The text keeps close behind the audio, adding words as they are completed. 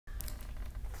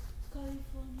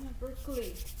California,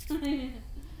 Berkeley.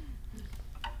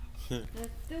 Let's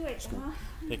do it, huh?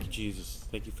 Thank you, Jesus.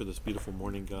 Thank you for this beautiful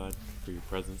morning, God, for your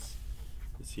presence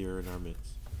is here in our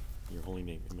midst. In your holy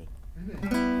name, amen.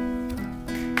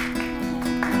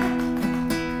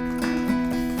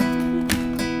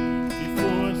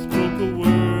 Before I spoke a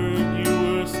word, you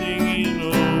were singing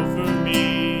over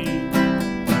me.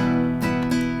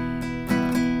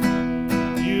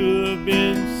 You have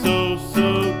been so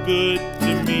good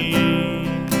to me.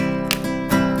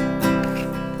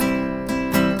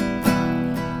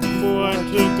 Before I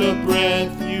took a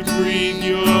breath, you breathed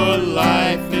your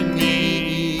life in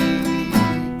me.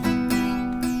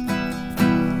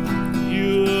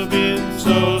 You have been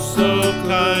so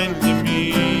kind to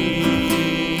me.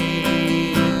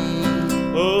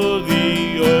 Oh,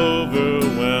 the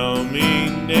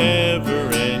overwhelming,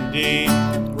 never-ending,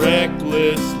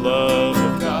 reckless love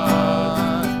of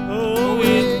God. Oh,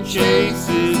 it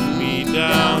chases me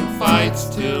down, fights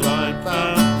till I'm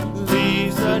found,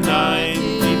 leaves the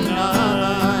 99.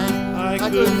 I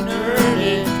couldn't earn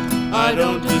it, I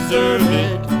don't deserve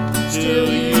it,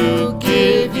 still you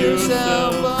give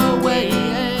yourself away.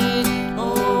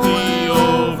 Oh, the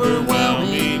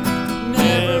overwhelming,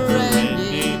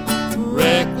 never-ending,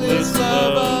 reckless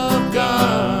love of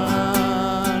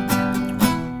God.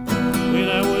 When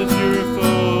I was your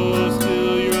foe,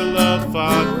 still your love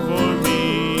fought for me.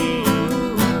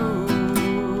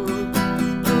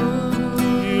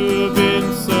 You have been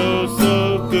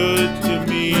so good to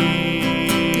me.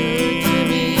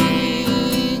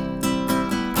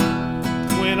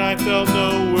 When I felt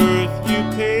no worth, you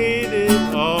paid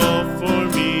it all for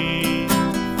me.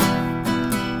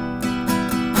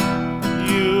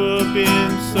 You have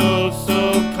been so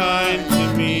kind to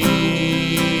me.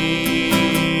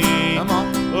 Come on.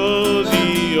 Oh,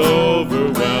 the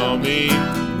overwhelming,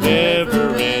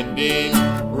 never-ending,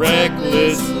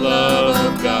 reckless love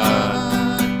of God.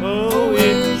 Oh,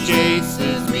 it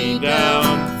chases me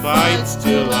down, fights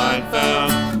till I'm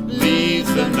found,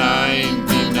 leaves the 99.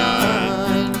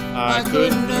 I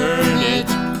couldn't earn it,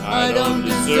 I don't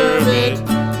deserve it,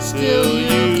 still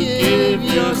you give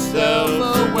yourself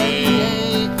away.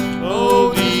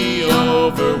 Oh, the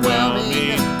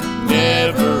overwhelming,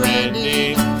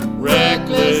 never-ending,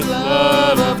 reckless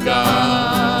love of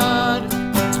God.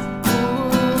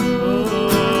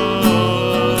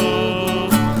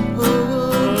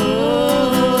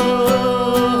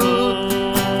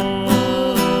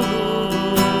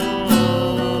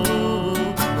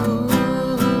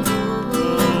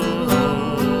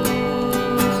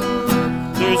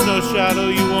 There's no shadow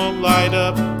you won't light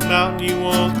up, mountain you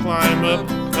won't climb up,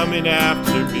 coming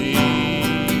after me.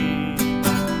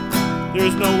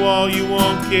 There's no wall you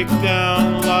won't kick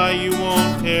down, lie you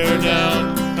won't tear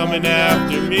down, coming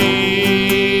after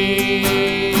me.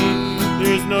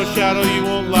 There's no shadow you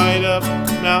won't light up,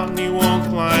 mountain you won't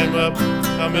climb up,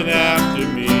 coming after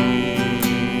me.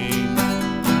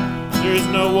 There's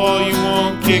no wall you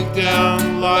won't kick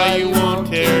down, lie you won't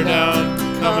tear down,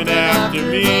 coming after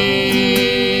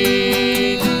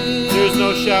me. There's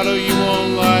no shadow you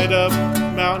won't light up,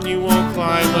 mountain you won't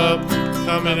climb up,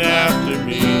 coming after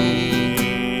me.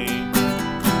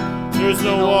 There's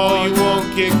no wall you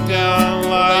won't kick down,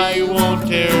 lie you won't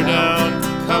tear down,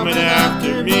 coming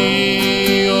after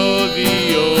me. Oh,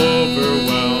 the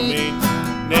overwhelming,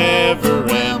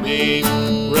 never-ending,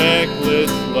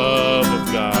 reckless love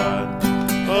of God.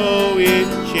 Oh, it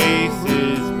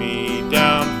chases me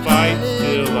down, fights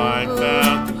till I'm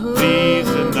found, leaves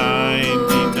the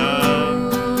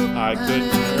 99. I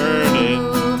couldn't earn it,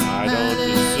 I don't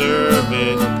deserve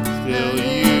it, still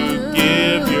you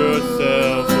give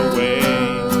yourself away.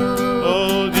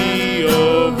 Oh, the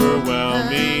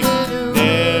overwhelming,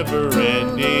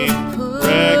 never-ending,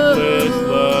 reckless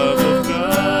love of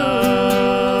God.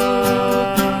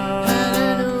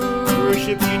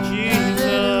 Worship you, Jesus.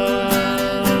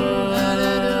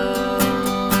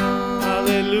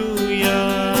 Hallelujah.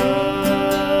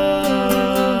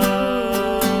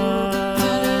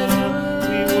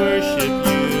 We worship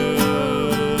you.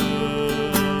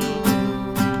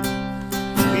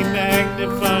 We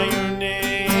magnify your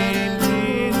name,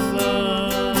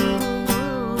 Jesus.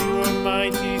 You are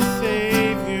mighty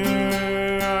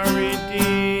Savior, our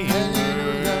Redeemer.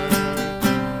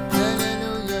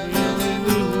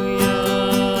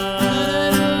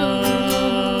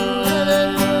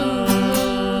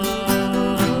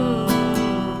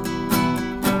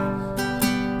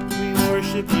 We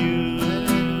worship you,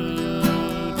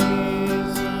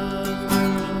 Jesus.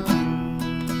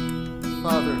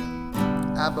 Father,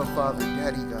 Abba Father,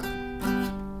 Daddy God,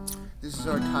 this is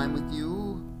our time with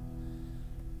you.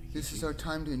 This is our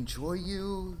time to enjoy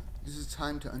you. This is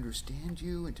time to understand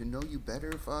you and to know you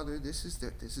better, Father. This is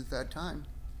that time.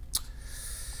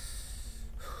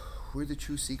 We're the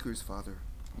true seekers, Father.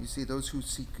 You say those who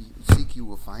seek you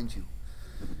will find you.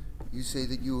 You say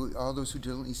that all those who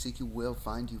diligently seek you will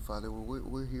find you, Father.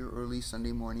 We're here early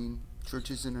Sunday morning.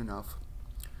 Church isn't enough.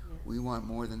 We want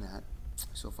more than that.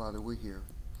 So, Father, we're here.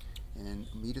 And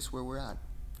meet us where we're at,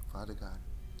 Father God.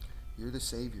 You're the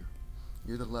Savior.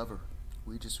 You're the lover.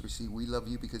 We love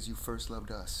you because you first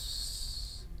loved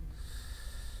us.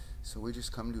 So we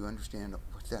just come to understand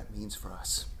what that means for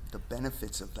us. The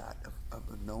benefits of that, of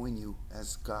knowing you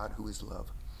as God who is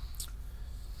love.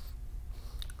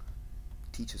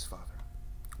 Teach us, Father.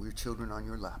 We're children on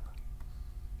your lap.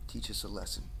 Teach us a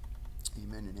lesson.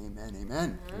 Amen and amen.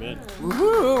 Amen. Amen.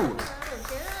 Woohoo!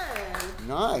 Good.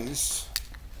 Nice.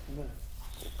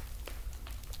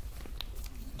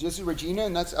 Jesse Regina,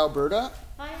 and that's Alberta.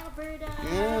 Hi, Alberta.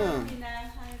 Yeah.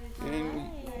 Hi.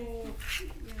 And,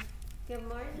 Good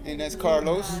morning. and that's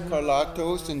Carlos,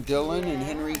 Carlatos, and Dylan, and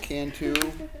Henry Cantu.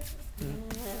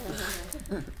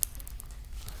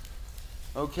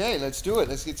 Okay, let's do it.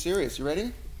 Let's get serious. You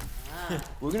ready?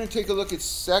 We're going to take a look at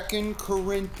 2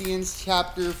 Corinthians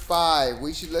chapter 5.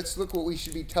 Let's look what we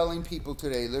should be telling people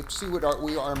today. Let's see what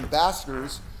we are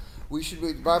ambassadors.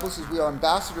 The Bible says we are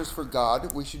ambassadors for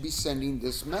God. We should be sending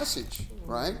this message,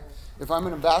 right? If I'm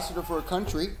an ambassador for a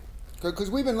country, because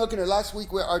we've been looking at last week,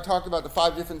 I talked about the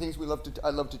 5 different things I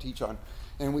love to teach on,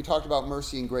 and we talked about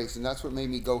mercy and grace, and that's what made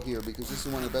me go here, because this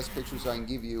is one of the best pictures I can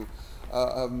give you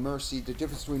of mercy, the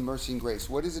difference between mercy and grace.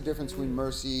 What is the difference between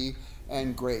mercy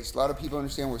and grace? A lot of people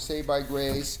understand we're saved by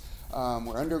grace,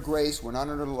 we're under grace, we're not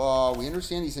under the law. We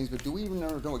understand these things, but do we even know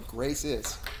what grace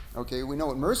is? Okay, we know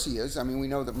what mercy is. I mean, we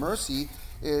know that mercy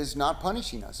is not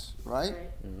punishing us, right?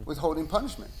 Mm-hmm. Withholding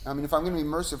punishment. I mean, if I'm going to be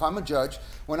merciful, if I'm a judge,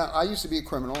 when I used to be a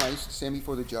criminal, I used to stand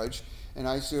before the judge, and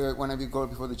when I would go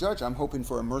before the judge, I'm hoping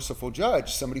for a merciful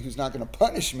judge, somebody who's not going to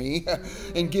punish me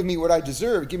and give me what I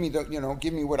deserve, give me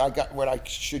what I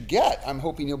should get. I'm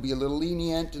hoping he'll be a little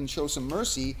lenient and show some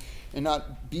mercy and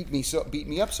not beat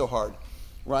me up so hard,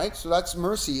 right? So that's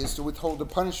mercy, is to withhold the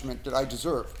punishment that I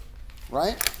deserve,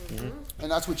 right? Mm-hmm.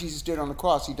 And that's what Jesus did on the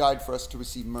cross. He died for us to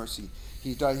receive mercy.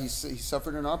 He died. He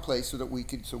suffered in our place so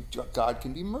that so God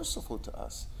can be merciful to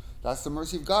us. That's the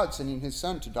mercy of God, sending His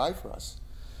Son to die for us.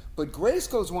 But grace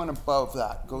goes one above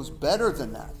that, goes better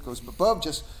than that, goes above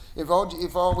just, if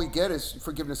all we get is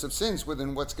forgiveness of sins, well,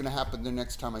 then what's going to happen the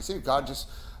next time I sin? God just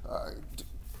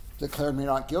declared me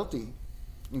not guilty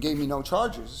and gave me no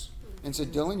charges and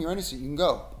said, Dylan, you're innocent, you can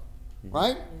go.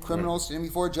 Right? Criminals stand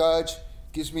before a judge,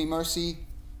 gives me mercy.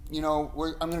 I'm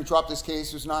going to drop this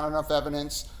case, there's not enough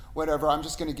evidence, whatever, I'm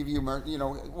just going to give you,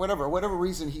 whatever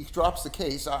reason he drops the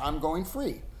case, I'm going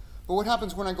free. But what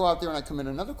happens when I go out there and I commit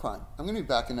another crime? I'm going to be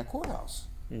back in that courthouse.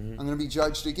 Mm-hmm. I'm going to be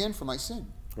judged again for my sin.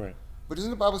 Right. But doesn't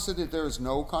the Bible say that there is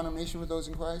no condemnation with those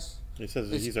in Christ? It says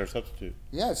that He's our substitute.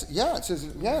 It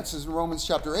says in Romans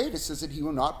chapter 8, it says that He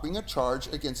will not bring a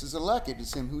charge against His elect. It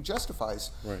is Him who justifies.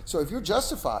 Right. So if you're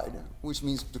justified, which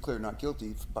means declared not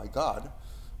guilty by God,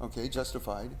 okay,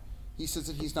 justified, He says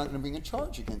that He's not going to bring a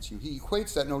charge against you. He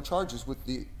equates that no charges with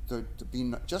the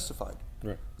being justified.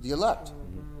 Right. The elect.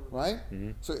 Mm-hmm. Right?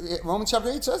 Mm-hmm. So Romans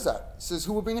chapter 8 says that. It says,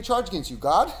 who will bring a charge against you?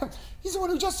 God? He's the one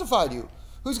who justified you.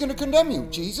 Who's going to condemn you?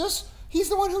 Jesus? He's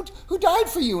the one who died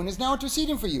for you and is now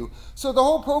interceding for you. So the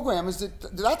whole program is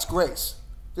that's grace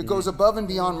that goes above and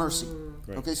beyond mercy.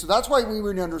 Right. Okay, so that's why we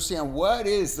need to understand what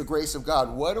is the grace of God.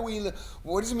 What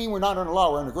does it mean we're not under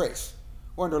law, we're under grace?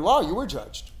 Well, under law, you were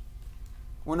judged.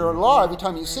 Under law, every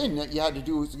time you sinned, it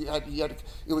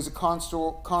was a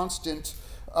constant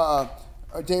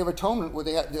a Day of Atonement where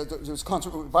there was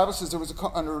constant. The Bible says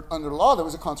under the law there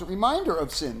was a constant reminder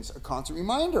of sins, a constant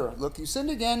reminder. Look, you sinned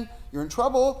again. You're in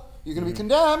trouble. You're going to be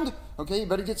condemned. Okay, you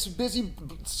better get busy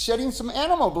shedding some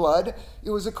animal blood. It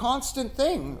was a constant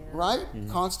thing, right? Mm-hmm.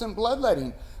 Constant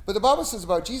bloodletting. But the Bible says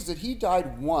about Jesus that He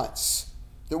died once,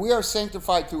 that we are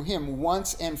sanctified through Him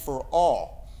once and for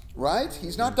all, right?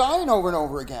 He's not dying over and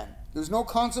over again. There's no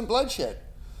constant bloodshed.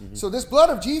 Mm-hmm. So this blood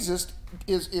of Jesus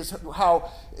is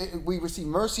how we receive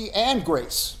mercy and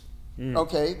grace. Mm.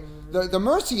 Okay? The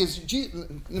mercy is,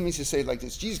 let me just say it like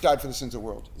this. Jesus died for the sins of the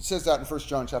world. It says that in 1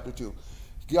 John chapter 2.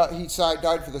 He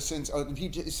died for the sins.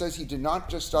 It says He did not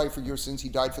just die for your sins. He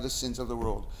died for the sins of the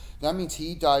world. That means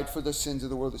He died for the sins of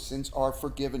the world. The sins are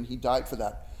forgiven. He died for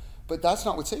that. But that's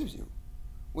not what saves you.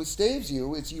 What saves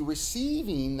you is you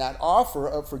receiving that offer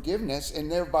of forgiveness,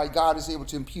 and thereby God is able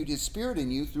to impute His Spirit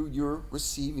in you through your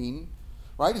receiving.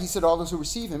 Right? He said all those who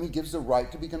receive Him, He gives the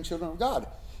right to become children of God.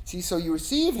 See, so you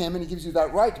receive Him, and He gives you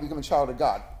that right to become a child of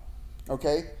God.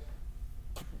 Okay?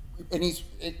 and he's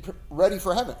ready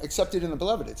for heaven, accepted in the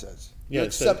beloved, it says. Yeah,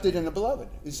 accepted in the beloved.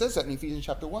 It says that in Ephesians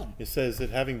chapter 1. It says that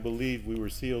having believed, we were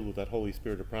sealed with that Holy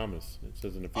Spirit of promise. It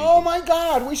says in Ephesians. Oh my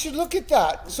God, we should look at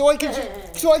that. So I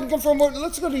can confirm what,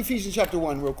 let's go to Ephesians chapter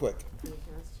 1 real quick.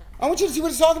 I want you to see what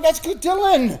it's talking about. That's good,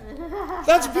 Dylan.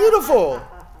 That's beautiful.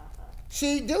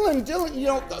 See, Dylan, you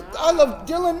know, I love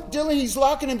Dylan, he's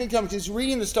locking in big time. He's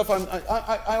reading the stuff.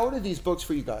 I ordered these books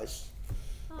for you guys.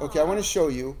 Okay, I want to show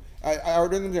you. I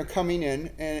ordered them. They're coming in,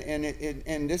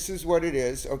 and this is what it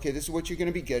is. Okay, this is what you're going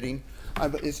to be getting.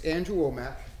 It's Andrew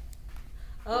Womack.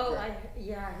 Oh,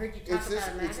 Okay. I heard you talk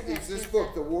about it. It's this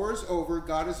book. The war is over.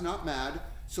 God is not mad.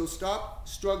 So stop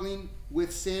struggling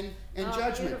with sin and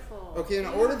judgment. Beautiful. Okay, and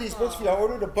I ordered these books for you. I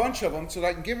ordered a bunch of them so that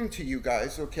I can give them to you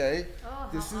guys. Okay. Oh,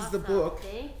 This is awesome. the book.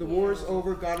 Thank The you. war is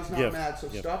over. God is not Yes, mad. So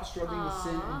yes. stop struggling with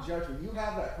sin and judgment. You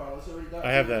have that, Carlos. Already got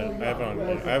I have that. it.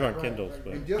 I have on Kindles,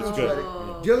 but And it's Dylan's, good.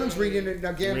 Dylan's reading it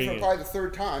again Reading for it. probably the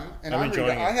third time, and I'm I'm reading it.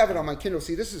 enjoying it. I have it on my Kindle.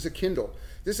 See, this is a Kindle.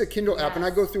 This is a Kindle app, and I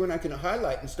go through and I can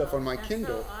highlight and stuff on my That's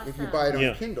Kindle so if you awesome. buy it on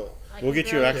Yeah. Kindle. I We'll can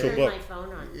get you an barely actual turn book. my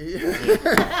phone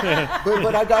on.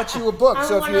 but I got you a book. I'm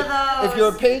So one of if you're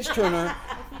a those. page turner,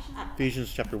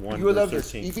 Ephesians chapter 1, you will love verse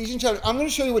this. 13. Ephesians chapter. I'm going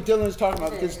to show you what Dylan is talking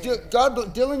about because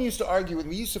Dylan used to argue with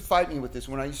me. He used to fight me with this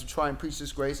when I used to try and preach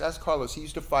this grace. Ask Carlos. He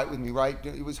used to fight with me. Right?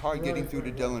 It was hard getting through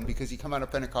to Dylan because he come out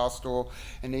of Pentecostal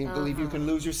and they believe you can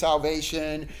lose your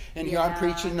salvation. And here I'm Yeah.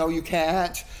 preaching, no, you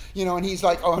can't. You know, and he's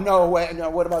like, oh no, wait, no,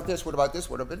 what about this? What about this?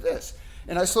 What about this?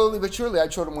 And I slowly but surely, I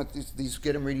showed him with these,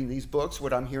 get him reading these books,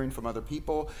 what I'm hearing from other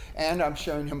people, and I'm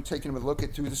showing him, taking him a look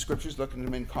at through the scriptures, looking at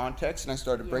them in context, and I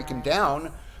started break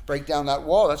down that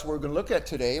wall. That's what we're going to look at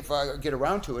today, if I get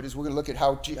around to it, is we're going to look at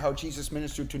how Jesus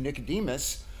ministered to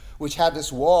Nicodemus, which had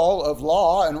this wall of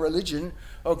law and religion,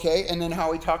 okay, and then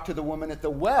how he talked to the woman at the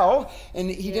well,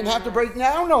 and he didn't have to break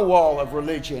down no wall of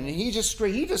religion, and he just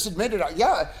admitted,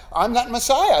 yeah, I'm that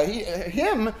Messiah.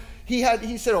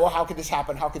 He said, oh, how could this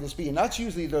happen? How could this be? And that's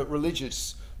usually the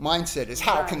religious mindset is,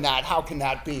 how can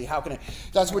that be?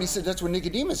 That's what he said. That's what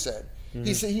Nicodemus said. Mm-hmm.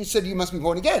 He said, you must be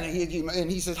born again.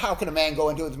 And he says, how can a man go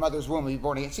into his mother's womb and be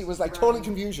born again? See, it was like totally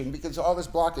confusion because of all this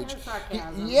blockage.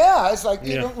 It's like,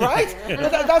 you know, right?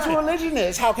 But that's what religion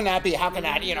is. How can that be? How can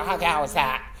that, how is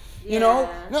that? You know,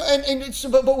 no,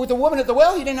 but with the woman at the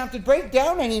well, he didn't have to break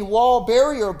down any wall,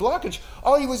 barrier, or blockage.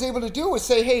 All he was able to do was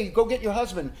say, "Hey, go get your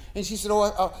husband." And she said,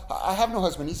 "Oh, I have no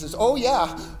husband." He says, "Oh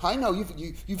yeah, I know.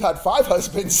 You've had 5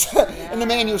 husbands, and the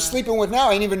man you're sleeping with now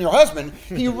ain't even your husband."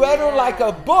 He read her like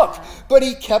a book, but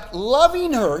he kept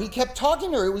loving her. He kept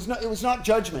talking to her. It was not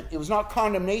judgment. It was not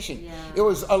condemnation. Yeah. It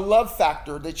was a love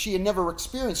factor that she had never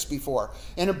experienced before,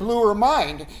 and it blew her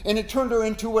mind, and it turned her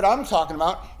into what I'm talking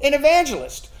about, an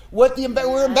evangelist. We're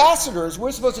ambassadors.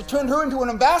 We're supposed to turn her into an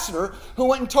ambassador who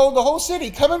went and told the whole city,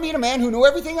 come and meet a man who knew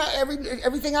everything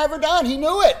I ever done. He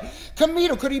knew it. Come meet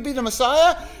him. Could he be the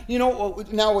Messiah? You know,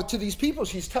 now to these people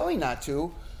she's telling that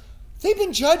to, they've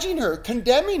been judging her,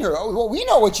 condemning her. Oh, well, we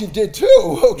know what you did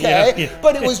too, okay? Yeah.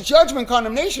 But it was judgment,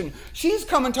 condemnation. She's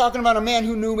coming talking about a man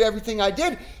who knew everything I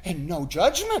did, and no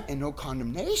judgment and no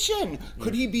condemnation.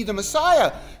 Could he be the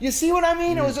Messiah? You see what I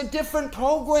mean? It was a different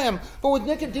program. But with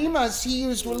Nicodemus, he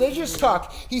used religious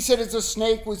talk. He said as a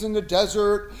snake was in the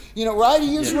desert, you know, right?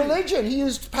 He used religion. He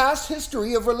used past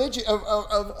history of religion,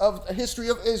 of history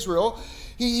of Israel.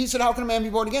 He said, how can a man be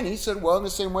born again? He said, well, in the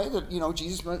same way that, you know, he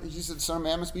said the Son of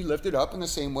Man must be lifted up in the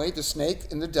same way the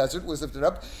snake in the desert was lifted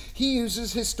up. He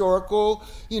uses historical,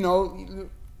 you know,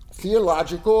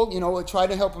 theological, you know, try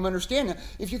to help him understand.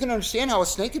 If you can understand how a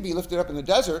snake could be lifted up in the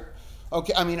desert,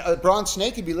 okay, I mean, a bronze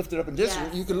snake could be lifted up in the desert.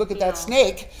 Yes, you could look at that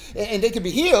snake and they could be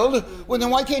healed. Well, then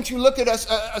why can't you look at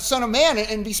a Son of Man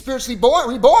and be spiritually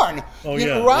reborn? Oh, you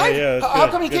yeah. know, right? Yeah, yeah, how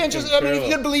good. come you Good can't just, thing. I mean, if you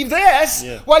Parallel. could believe this,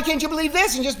 Yeah. why can't you believe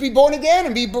this and just be born again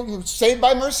and be saved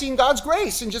by mercy and God's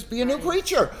grace and just be a new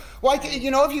creature? Why,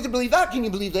 you know, if you could believe that, can you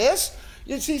believe this?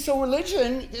 You see, so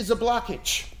religion is a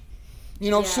blockage. You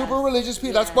know, super religious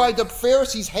people. That's why the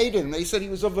Pharisees hated him. They said he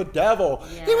was of the devil.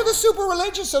 They were the super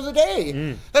religious of the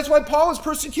day. That's why Paul was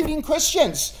persecuting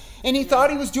Christians. And he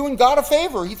thought he was doing God a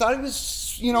favor. He thought he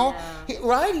was, you know,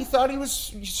 right? He thought he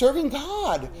was serving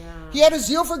God. He had a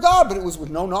zeal for God, but it was with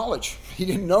no knowledge. He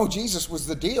didn't know Jesus was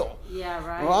the deal. Yeah,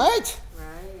 right. Right? Right.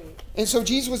 And so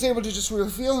Jesus was able to just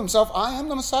reveal himself. I am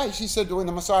the Messiah. He said, when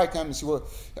the Messiah comes, he will,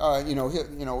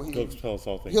 He'll tell us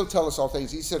all things. He'll tell us all things.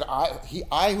 He said,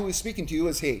 I who is speaking to you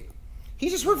is he. He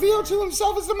just revealed to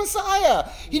himself as the Messiah.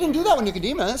 He didn't do that with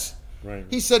Nicodemus. Right.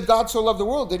 He said, God so loved the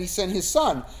world that he sent his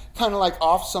son. Kind of like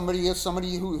off somebody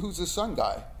who's the son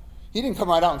guy. He didn't come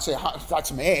right out and say,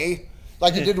 that's me.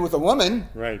 like he did with a woman.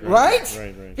 Right.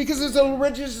 Because there's a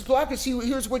religious blockage. See,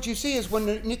 here's what you see is when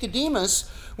Nicodemus,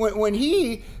 when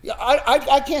he,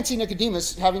 I can't see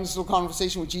Nicodemus having this little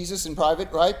conversation with Jesus in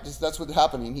private, right? That's what's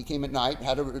happening. He came at night,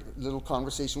 had a little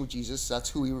conversation with Jesus. That's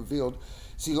who he revealed.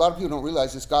 See, a lot of people don't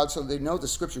realize this. They know the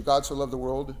scripture. God so loved the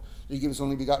world that he gave his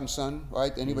only begotten son,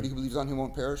 right? Anybody who believes on him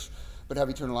won't perish, but have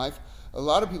eternal life. A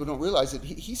lot of people don't realize that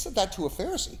he said that to a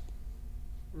Pharisee.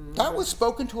 That was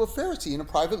spoken to a Pharisee in a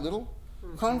private little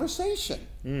conversation,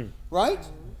 right?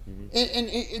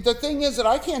 And the thing is that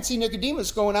I can't see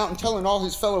Nicodemus going out and telling all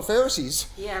his fellow Pharisees,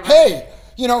 hey,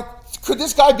 could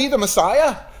this guy be the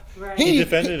Messiah? Right. He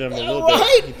defended him a little bit.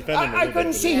 Right? He defended him a I little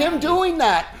couldn't bit. see him doing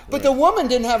that. But the woman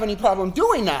didn't have any problem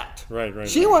doing that. Right.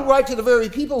 She went right to the very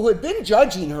people who had been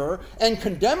judging her and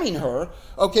condemning her,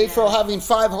 for having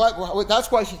 5 wives. That's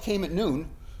why she came at noon.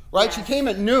 Right, she came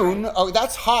at noon. Right. Oh,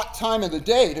 that's hot time of the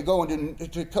day to go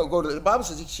to go to. The Bible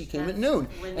says she came at noon,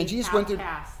 and Jesus went through.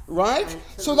 Right,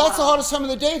 so that's the hottest time of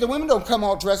the day. The women don't come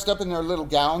all dressed up in their little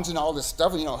gowns and all this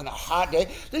stuff, on a hot day.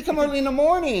 They come early in the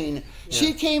morning. Yeah.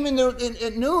 She came in there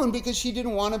at noon because she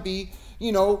didn't want to be,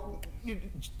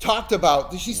 talked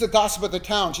about. She's the gossip of the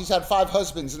town. She's had 5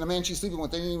 husbands, and the man she's sleeping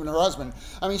with ain't even her husband.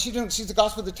 I mean, she's the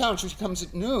gossip of the town. So she comes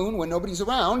at noon when nobody's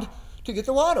around to get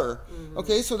the water.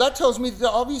 Okay, so that tells me that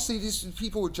obviously these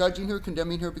people were judging her,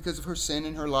 condemning her because of her sin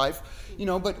in her life,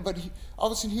 but all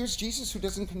of a sudden here's Jesus who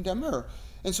doesn't condemn her.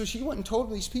 And so she went and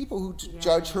told these people who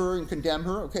judge her and condemn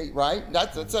her, okay, right?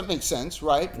 That makes sense,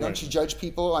 right? Don't you judge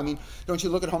people? I mean, don't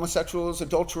you look at homosexuals,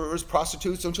 adulterers,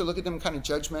 prostitutes, don't you look at them kind of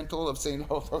judgmental of saying,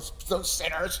 oh, those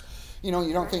sinners, you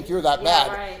don't think you're that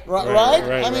bad,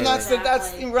 right? I mean, that's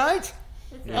right?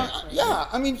 Exactly.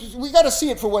 I mean, we got to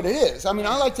see it for what it is. I mean,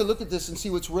 I like to look at this and see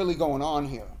what's really going on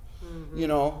here,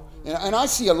 and I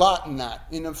see a lot in that,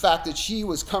 in the fact that she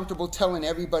was comfortable telling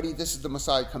everybody, this is the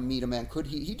Messiah, come meet a man. Could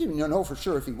he didn't know for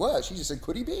sure if he was. She just said,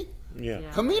 could he be? Yeah.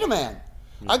 Come meet a man.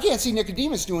 I can't see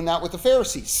Nicodemus doing that with the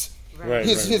Pharisees. Right.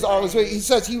 He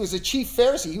says he was a chief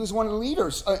Pharisee. He was one of the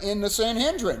leaders in the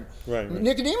Sanhedrin. Right.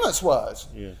 Nicodemus was.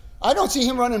 Yeah. I don't see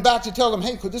him running back to tell them,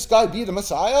 hey, could this guy be the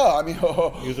Messiah? I mean,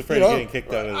 he was afraid of getting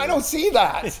kicked out of I don't see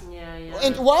that. Yeah.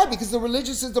 And why? Because the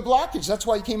religious is the blockage. That's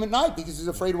why he came at night, because he's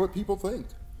afraid of what people think.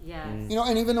 Yes.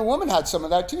 And even the woman had some of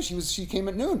that too. She came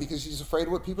at noon because she's afraid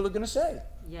of what people are going to say.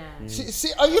 Yeah. See,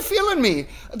 are you feeling me?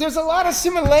 There's a lot of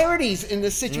similarities in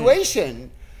this situation.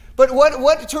 But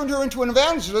what turned her into an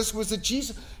evangelist was that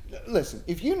Jesus. Listen,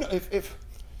 if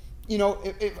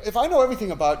I know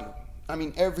everything about you, I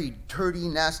mean, every dirty,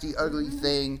 nasty, ugly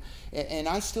thing, and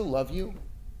I still love you,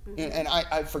 and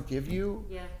I forgive you,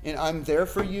 and I'm there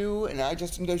for you, and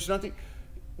there's nothing.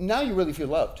 Now you really feel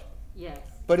loved. Yes.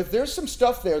 But if there's some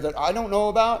stuff there that I don't know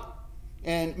about,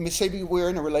 and maybe we're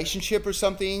in a relationship or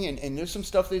something, and there's some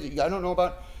stuff that I don't know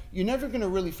about, you're never going to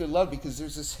really feel loved because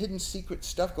there's this hidden secret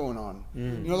stuff going on.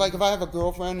 Like if I have a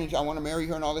girlfriend and I want to marry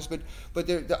her and all this, but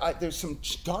there's some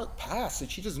dark past that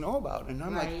she doesn't know about. And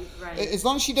I'm as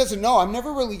long as she doesn't know, I'm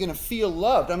never really going to feel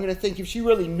loved. I'm going to think if she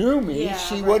really knew me,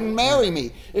 she wouldn't marry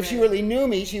me. If she really knew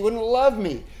me, she wouldn't love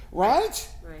me. Right?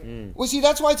 Well, see,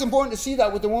 that's why it's important to see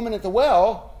that with the woman at the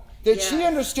well, that she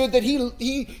understood that he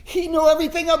knew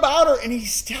everything about her and he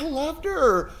still loved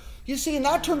her. You see, and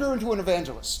that turned her into an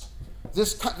evangelist.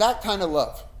 That kind of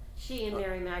love. She and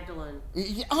Mary Magdalene.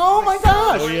 Oh my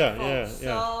gosh! Oh yeah.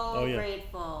 So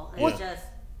grateful. And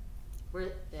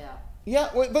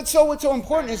But so what's so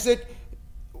important is that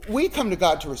we come to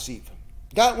God to receive.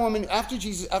 That woman, after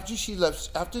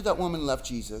that woman left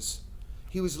Jesus,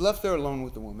 he was left there alone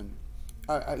with the woman.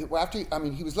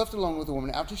 He was left alone with the woman.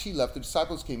 After she left, the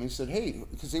disciples came and said, "Hey,"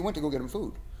 because they went to go get him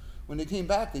food. When they came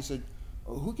back, they said,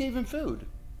 "Who gave him food?"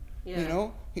 Yeah.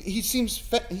 He seems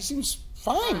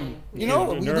fine. We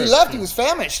left. He was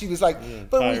famished. He was like,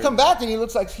 but when we come back and he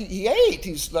looks like he ate.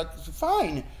 He's like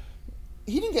fine.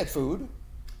 He didn't get food.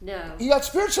 No. He got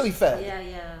spiritually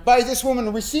fed. By this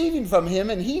woman receiving from him,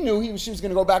 and he knew she was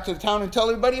going to go back to the town and tell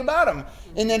everybody about him,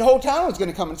 and then the whole town was going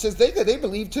to come. And it says they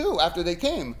believed too after they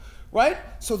came, right?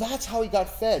 So that's how he got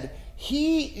fed.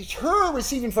 Her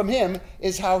receiving from him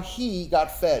is how he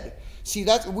got fed. See,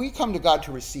 we come to God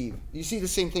to receive. You see the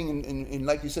same thing in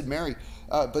like you said, Mary.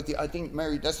 But I think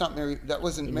Mary, that's not Mary. That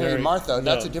wasn't Mary and Martha. No.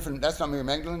 That's a different. That's not Mary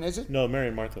Magdalene, is it? No, Mary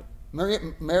and Martha. Mary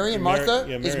and Martha.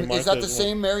 Is that the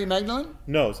same Mary Magdalene?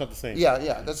 No, it's not the same.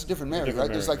 Yeah. That's a different Mary, right?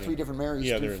 There's like 3 different Marys.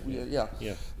 Yeah, there is.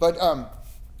 Yeah.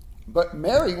 But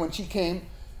Mary, when she came,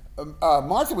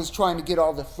 Martha was trying to get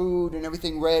all the food and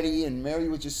everything ready, and Mary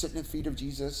was just sitting at the feet of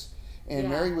Jesus. And Yeah.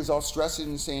 Mary was all stressed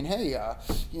and saying, hey,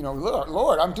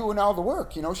 Lord, I'm doing all the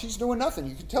work. She's doing nothing.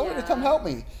 You can tell her to come help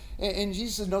me. And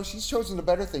Jesus said, no, she's chosen the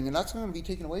better thing, and that's going to be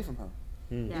taken away from her.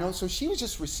 Yeah. So she was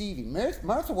just receiving.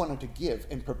 Martha wanted to give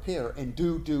and prepare and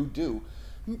do.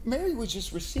 Mary was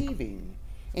just receiving.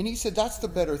 And he said, that's the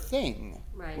better thing.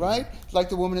 Right? Like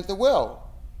the woman at the well,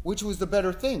 which was the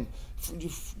better thing.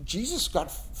 Jesus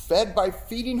got fed by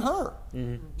feeding her.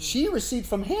 Mm-hmm. She received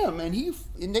from him, and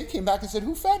they came back and said,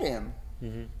 who fed him?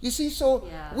 Mm-hmm. You see, so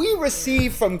we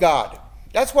receive from God.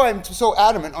 That's why I'm so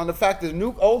adamant on the fact that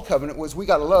the old covenant was we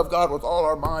got to love God with all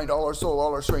our mind, all our soul,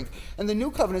 all our strength. And the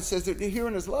new covenant says that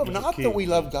herein is love. Not that we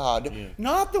love God. Yeah.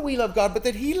 Not that we love God, but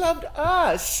that he loved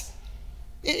us.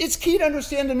 It's key to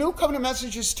understand the new covenant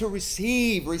message is to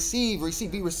receive, be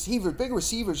receivers, big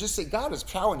receivers. Just say, God is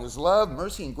showering his love,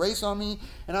 mercy, and grace on me,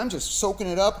 and I'm just soaking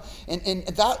it up. And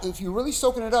that, if you're really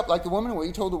soaking it up, like the woman, where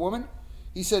he told the woman,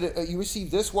 he said, you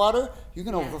receive this water, you're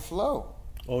going to overflow.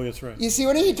 Oh, that's right. You see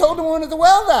what he told the woman at the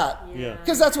well that? Yeah.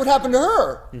 Because that's what happened to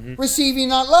her. Mm-hmm. Receiving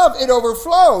that love, it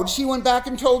overflowed. She went back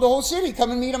and told the whole city,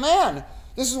 come and meet a man.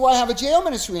 This is why I have a jail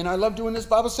ministry, and I love doing this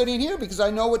Bible study in here because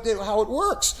I know how it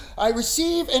works. I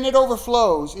receive, and it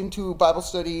overflows into Bible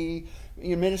study,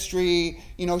 ministry,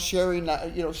 sharing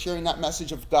that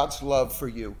message of God's love for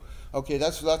you. Okay,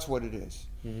 that's what it is.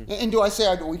 Mm-hmm. And do I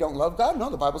say we don't love God? No,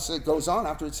 the Bible says it goes on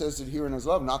after it says that herein is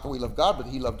love. Not that we love God, but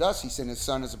he loved us. He sent his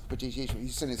son as a propitiation. He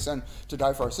sent his son to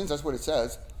die for our sins. That's what it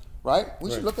says. Right? We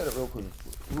should look at it real quick.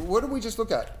 What did we just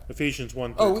look at? Ephesians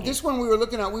 1:13. Oh, this one we were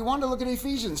looking at. We wanted to look at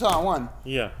Ephesians, 1.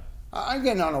 Yeah. I'm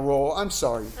getting on a roll. I'm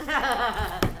sorry.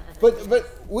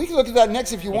 But we can look at that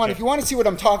next if you want. Okay. If you want to see what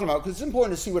I'm talking about, because it's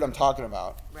important to see what I'm talking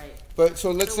about. Right. But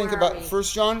so let's think about 1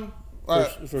 John.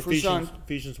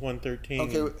 Ephesians 1:13.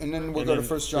 Okay, and then we'll go to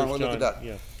 1 John. We'll look at that.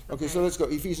 Yeah. Okay, so let's go.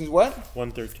 Ephesians what?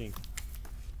 1:13.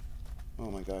 Oh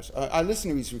my gosh. I listen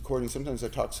to these recordings. Sometimes I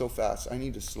talk so fast. I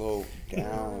need to slow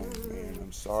down, man.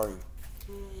 I'm sorry.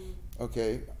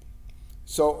 Okay.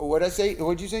 So what did I say?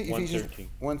 What did you say? 1:13.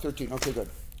 1:13. Okay, good.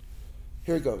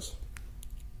 Here it goes.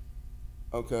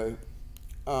 Okay.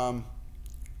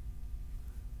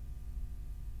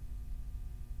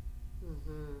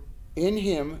 In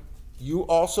him you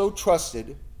also trusted.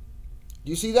 Do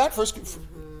you see that?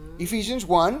 Ephesians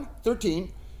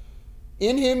 1:13.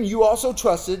 In him you also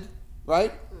trusted.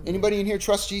 Right? Anybody in here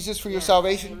trust Jesus for your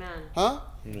salvation? Amen. Huh?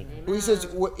 Amen. Well, he says,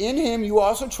 in him you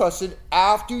also trusted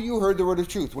after you heard the word of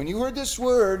truth. When you heard this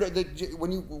word,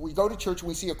 we go to church and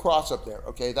we see a cross up there.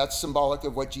 Okay, that's symbolic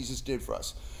of what Jesus did for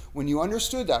us. When you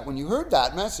understood that, when you heard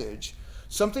that message,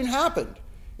 something happened.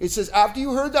 It says, after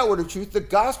you heard that word of truth, the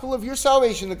gospel of your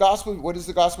salvation, what is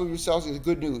the gospel of your salvation? The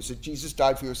good news that Jesus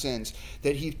died for your sins,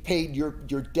 that he paid your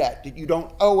debt, that you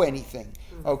don't owe anything.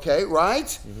 Okay, right?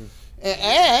 Mm-hmm.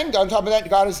 And on top of that,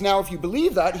 God is now, if you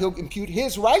believe that, he'll impute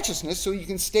his righteousness so you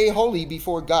can stay holy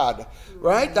before God.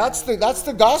 Right? That's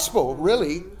the gospel,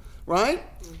 really. Right?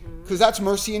 Because that's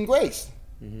mercy and grace.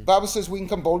 The Bible says we can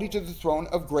come boldly to the throne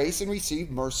of grace and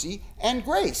receive mercy and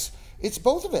grace. It's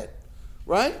both of it.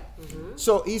 Right?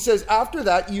 So he says, after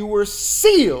that, you were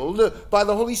sealed by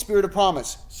the Holy Spirit of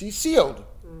promise. See, sealed.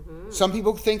 Some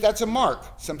people think that's a mark.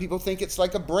 Some people think it's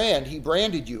like a brand. He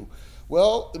branded you.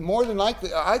 Well, more than likely,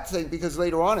 I think, because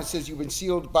later on it says you've been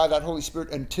sealed by that Holy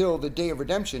Spirit until the day of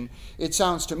redemption. It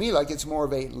sounds to me like it's more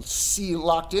of a seal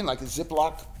locked in, like a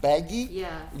Ziploc baggie.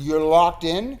 Yeah. You're locked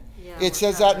in. Yeah, it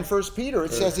says that in 1 Peter.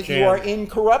 It says that you are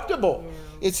incorruptible.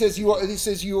 Yeah. It says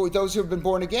those who have been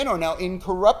born again are now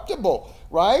incorruptible,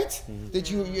 right? Mm-hmm. That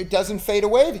it doesn't fade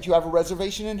away, that you have a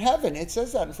reservation in heaven. It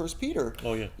says that in 1 Peter.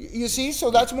 Oh, yeah. You see?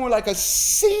 So that's more like a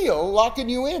seal locking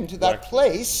you into that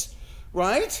place,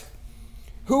 right?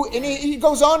 And he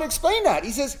goes on to explain that.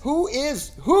 He says, who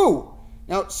is who?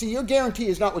 Now, see, your guarantee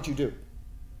is not what you do.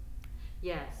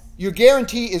 Yes. Your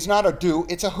guarantee is not a do,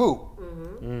 it's a who.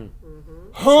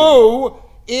 Who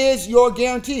is your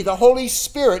guarantee? The Holy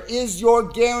Spirit is your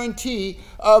guarantee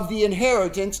of the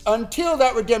inheritance until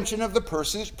that redemption of the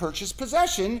purchased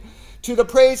possession to the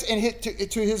praise and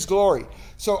to his glory.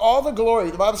 So all the glory,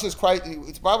 the Bible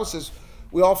says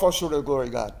we all fall short of the glory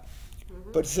of God.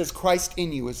 But it says Christ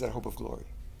in you is that hope of glory.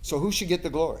 So who should get the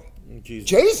glory?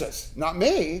 Jesus, not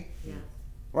me. Yeah.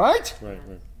 Right? Right.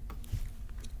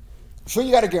 So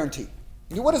you got a guarantee.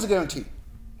 What is a guarantee?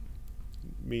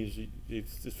 Means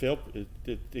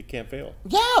it can't fail.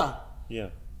 Yeah. Yeah.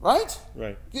 Right?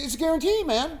 Right. It's a guarantee,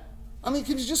 man. I mean,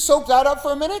 can you just soak that up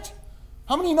for a minute?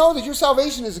 How many know that your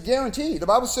salvation is a guarantee? The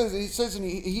Bible says, it says in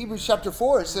Hebrews chapter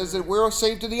 4, it says that we're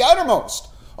saved to the uttermost.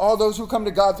 all those who come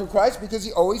to God through Christ, because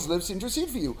he always lives to intercede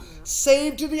for you.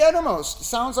 Saved to the uttermost.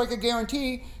 Sounds like a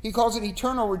guarantee. He calls it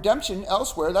eternal redemption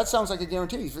elsewhere. That sounds like a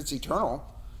guarantee if it's eternal.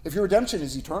 If your redemption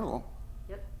is eternal.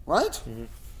 Yep. Right?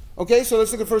 Okay, so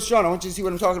let's look at 1 John. I want you to see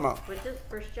what I'm talking about. What's this?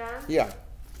 1 John? Yeah.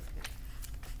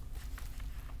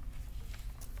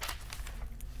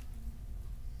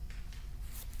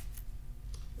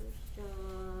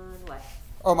 John what?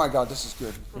 Oh my God, this is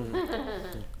good.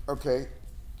 Okay.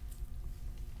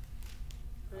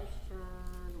 1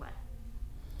 John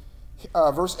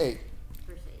what? Verse 8.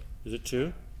 Verse 8. Is it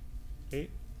 2? 8?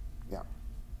 Yeah.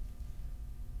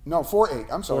 No, 4:8.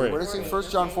 I'm sorry. 4:8. What did I say? 4:8, 1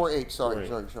 John okay. 4:8. Sorry. 4:8,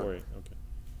 4:8, okay.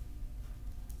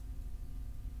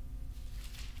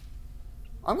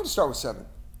 I'm going to start with 7.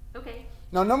 Okay.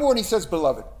 Now, number one, he says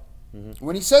beloved.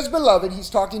 When he says beloved, he's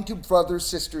talking to brothers,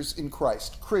 sisters in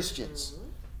Christ, Christians.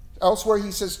 Elsewhere,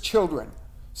 he says children.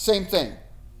 Same thing.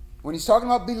 When he's talking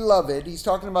about beloved, he's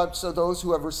talking about those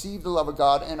who have received the love of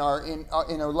God and are in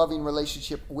a loving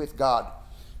relationship with God.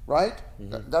 Right?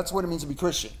 That's what it means to be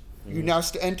Christian. You now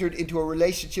entered into a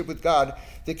relationship with God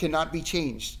that cannot be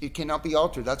changed. It cannot be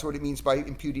altered. That's what it means by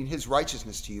imputing his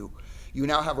righteousness to you. You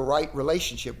now have a right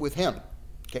relationship with him.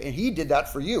 Okay? And he did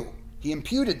that for you. He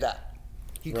imputed that.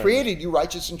 He created you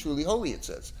righteous and truly holy, it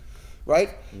says. Right?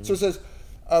 So it says,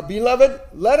 beloved,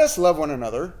 let us love one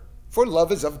another, for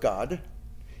love is of God.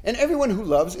 And everyone who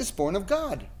loves is born of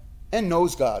God and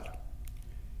knows God.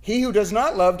 He who does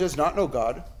not love does not know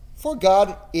God, for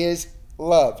God is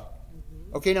love.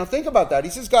 Okay, now think about that.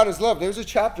 He says God is love. There's a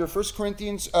chapter, 1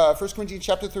 Corinthians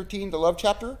chapter 13, the love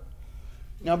chapter.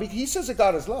 Now, he says that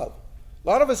God is love. A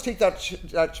lot of us take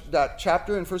that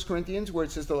chapter in 1 Corinthians where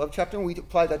it says the love chapter, and we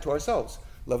apply that to ourselves.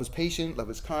 Love is patient, love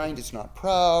is kind, it's not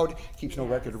proud, keeps no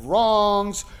record of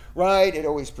wrongs, right? It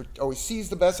always sees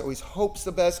the best, always hopes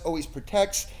the best, always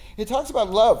protects. It talks about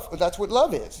love. That's what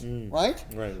love is, right?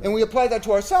 Right. And we apply that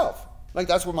to ourselves. Like,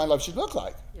 that's what my love should look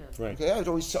like. Yeah. Right. Okay, I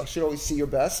should always see your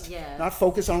best, Yeah. not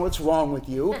focus on what's wrong with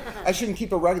you. I shouldn't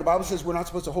keep a record. The Bible says we're not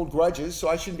supposed to hold grudges, so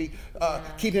I shouldn't be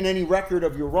keeping any record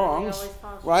of your wrongs, always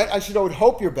fall short. right? I should always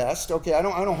hope your best. Okay, I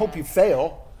don't hope you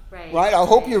fail, Right. right? I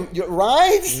hope you're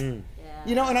right. Yeah.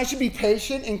 You know, and I should be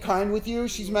patient and kind with you.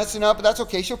 She's messing up, but that's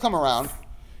okay. She'll come around.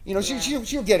 You know,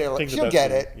 she'll get it. Think the She'll best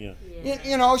get of it. Yeah.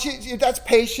 You know, that's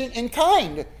patient and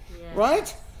kind,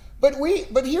 right? But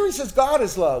here he says God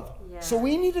is love. So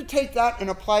we need to take that and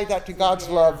apply that to God's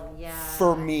love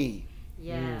for me.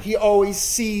 Yeah. He always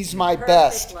sees my Perfect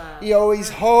best. love. He always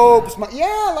hopes my,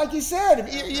 like you said,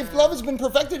 if love has been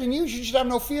perfected in you, you should have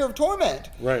no fear of torment.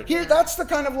 Right. Here, that's the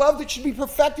kind of love that should be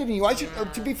perfected in you.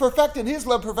 To be perfected, his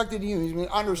love perfected in you. You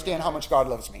understand how much God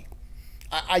loves me.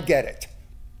 I get it.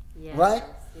 Yes. Right?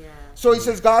 Yeah. So he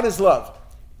says God is love.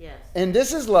 Yes. And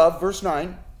this is love, verse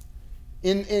 9.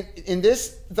 In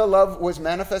this the love was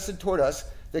manifested toward us,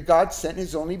 that God sent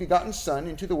his only begotten Son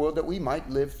into the world that we might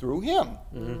live through him.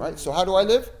 Right? So how do I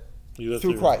live? You live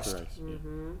Through Christ.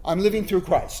 I'm living through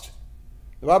Christ.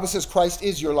 The Bible says Christ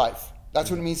is your life. That's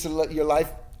what it means to let your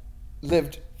life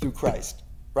lived through Christ.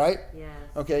 Right? Yes.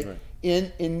 Okay? Right.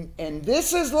 And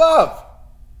this is love.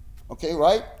 Okay,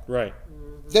 right? Right.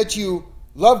 That you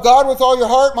love God with all your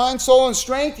heart, mind, soul, and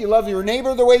strength. You love your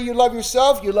neighbor the way you love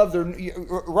yourself. You love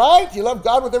right? You love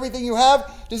God with everything you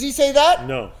have. Does he say that?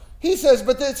 No. He says,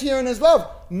 but that's here in his love.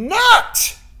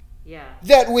 Not Yeah.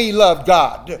 that we love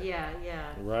God, Yeah. Yeah.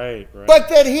 Right. Right. but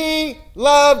that he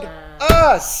loved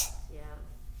us. Yeah.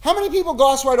 How many people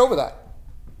gloss right over that?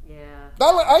 Yeah.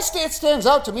 It stands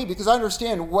out to me because I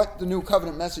understand what the new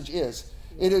covenant message is.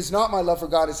 It is not my love for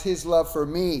God, it's his love for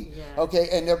me. Yeah. Okay,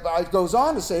 and it goes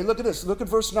on to say, look at this. Look at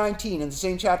verse 19 in the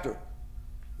same chapter.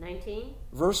 19.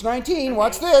 Verse 19, Okay.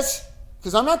 watch this.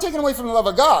 Because I'm not taking away from the love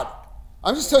of God.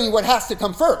 I'm just telling you what has to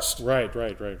come first. Right.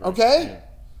 Okay?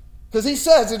 Because he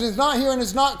says it is not here and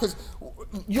it's not, because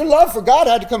your love for God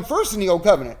had to come first in the old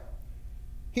covenant.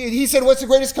 He said, what's the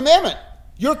greatest commandment?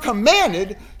 You're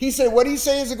commanded. He said, what did he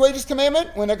say is the greatest commandment?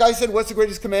 When a guy said, what's the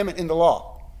greatest commandment in the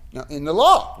law? Now, in the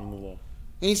law. In the law.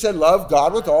 And he said, love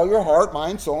God with all your heart,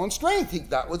 mind, soul, and strength.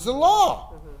 That was the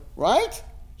law. Right?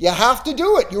 You have to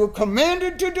do it. You were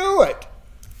commanded to do it.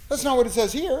 That's not what it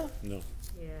says here. No.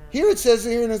 Yeah. Here it says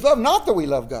here in his love, not that we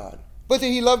love God, but that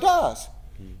he loved us.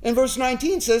 And verse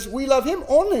 19 says, we love him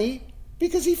only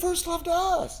because he first loved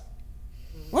us.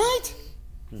 Right?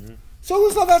 So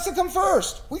whose love has to come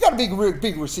first? We got to be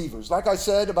big receivers. Like I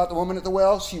said about the woman at the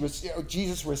well,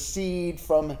 Jesus received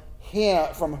from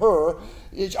her.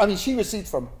 I mean, she received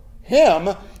from him,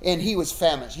 and he was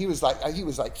famished. He was like,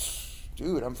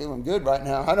 dude, I'm feeling good right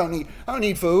now. I don't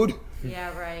need food.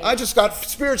 Yeah, right. I just got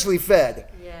spiritually fed.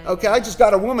 Yeah, Okay, yeah. I just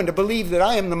got a woman to believe that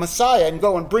I am the Messiah and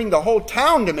go and bring the whole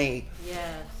town to me. Yes.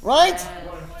 Right? Yes.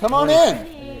 Come on in.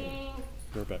 Morning.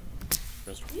 Go back.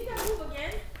 You gotta move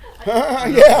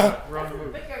again. Yeah.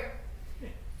 Bigger.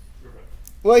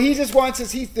 Well, he just wants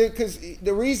us, because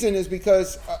the reason is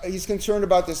because he's concerned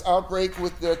about this outbreak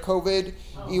with the COVID.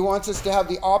 He wants us to have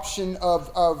the option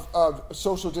of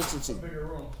social distancing. Bigger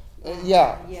room.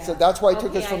 Yeah. Yeah. So that's why he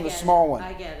took Okay, us from I the get small it. one.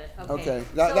 I get it. Okay. Okay.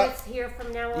 So it's here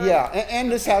from now on? Yeah,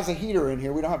 and this has a heater in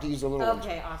here. We don't have to use the little one.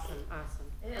 Okay, awesome, awesome.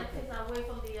 And it takes away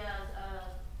from the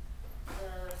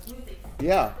music.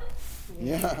 Yeah.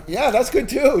 Yeah, that's good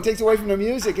too. It takes away from the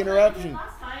music interruption.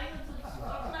 Last time,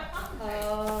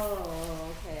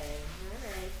 Oh, okay.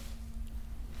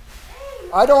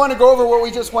 All right. I don't want to go over what we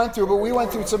just went through, but we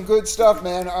went through some good stuff,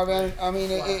 man. I mean,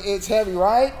 it's heavy,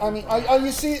 right? I mean,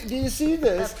 do you see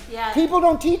this? Yeah. People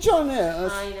don't teach on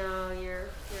this. I know, you're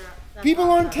that's People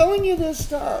awesome. aren't telling you this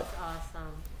stuff. That's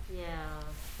awesome. Yeah,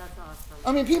 that's awesome.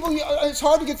 I mean, it's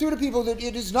hard to get through to people that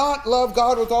it is not love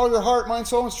God with all your heart, mind,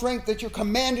 soul, and strength, that you're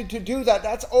commanded to do that.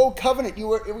 That's old covenant. It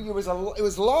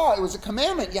was law. It was a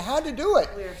commandment. You had to do it.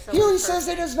 We are so Here he imperfect. says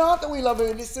it is not that we love him.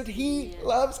 It is that he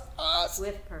loves us.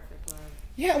 With perfect love.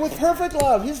 Yeah, with perfect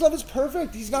love. His love is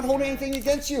perfect. He's not holding anything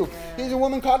against you. Yeah. He's a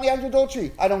woman caught in the act of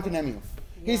adultery. I don't condemn you.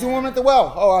 He's a woman at the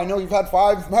well. Oh, I know you've had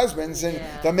 5 husbands, and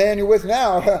Yeah. the man you're with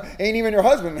now ain't even your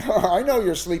husband. I know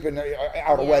you're sleeping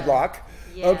out of Yeah. wedlock.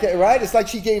 Yeah. Okay, right? It's like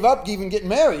she gave up even getting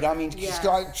married. I mean, Yes.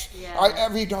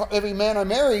 every man I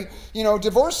marry,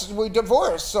 we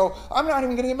divorce. So I'm not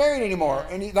even going to get married anymore.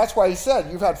 Yeah. And that's why he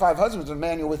said, you've had 5 husbands, and the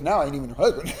man you're with now ain't even your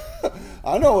husband.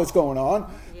 I know what's going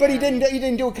on. But he Yeah.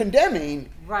 didn't do a condemning.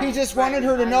 Right, He just right. wanted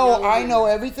her to I know, know I you. know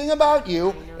everything about you,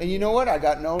 I know and you you. know what? I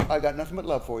got nothing but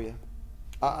love for you.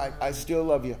 I still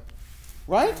love you.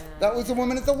 Right? Yeah. That was the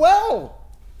woman at the well.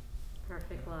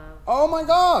 Perfect love. Oh my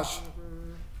gosh.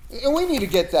 And we need to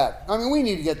get that. I mean, we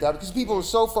need to get that because people are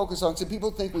so focused on sin.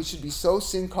 People think we should be so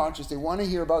sin conscious. They want to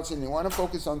hear about sin. They want to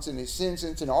focus on sin. They sin.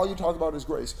 All you talk about is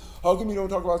grace. How come you don't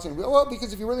talk about sin? Well,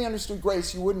 because if you really understood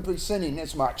grace, you wouldn't be sinning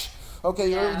as much. Okay,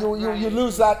 Yeah, you right.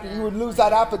 lose that. You would lose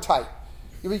that appetite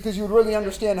because you would really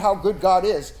understand how good God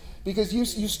is. Because you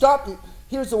stop.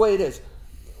 Here's the way it is.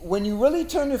 When you really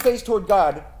turn your face toward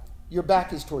God, your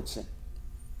back is toward sin.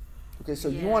 Okay, so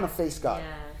you want to face God.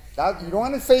 Yeah. You don't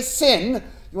want to face sin.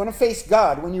 You want to face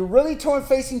God. When you're really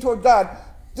facing toward God,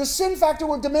 the sin factor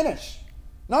will diminish.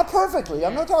 Not perfectly.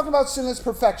 I'm not talking about sinless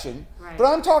perfection. Right. But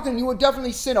I'm talking you will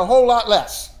definitely sin a whole lot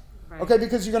less. Right. Okay,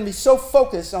 because you're going to be so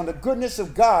focused on the goodness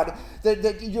of God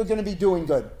that you're going to be doing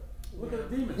good. Look at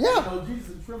the demons. Yeah. You know,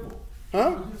 Jesus trembled.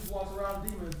 Huh? When Jesus walks around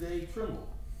demons, they tremble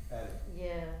at it.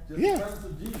 Yeah. Just Yeah. the presence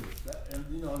of Jesus. And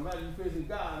imagine you facing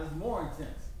God, it's more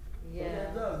intense. Yeah. What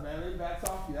that does, man, they backs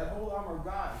off you. That whole armor of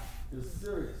God is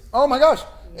serious. Oh my gosh.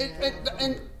 Yeah.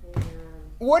 And Yeah.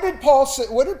 what did Paul say?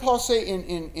 What did Paul say in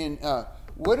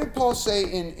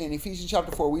Ephesians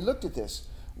chapter 4? We looked at this.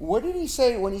 What did he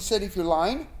say when he said, if you're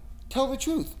lying, tell the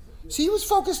truth? See, he was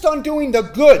focused on doing the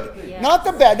good, Yes. not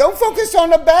the bad. Don't focus on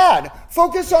the bad.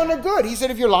 Focus on the good. He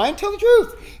said, if you're lying, tell the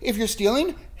truth. If you're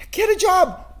stealing, get a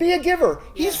job. Be a giver.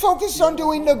 He's Yes. focused on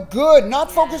doing the good, not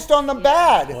Yes. focused on the Yes.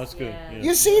 bad. Well, that's good. Yeah. Yeah.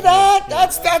 You see that?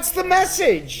 That's the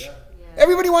message. Yeah.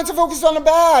 Everybody wants to focus on the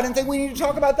bad and think we need to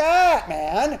talk about that,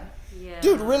 man. Yeah.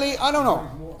 Dude, really? I don't know.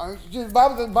 The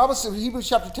Bible says, Hebrews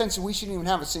chapter 10 says we shouldn't even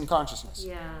have a sin consciousness.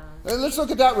 Yeah. Let's look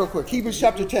at that real quick. Hebrews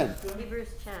chapter 10. Hebrews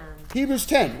 10. Hebrews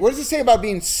 10. What does it say about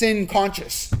being sin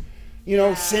conscious? You know,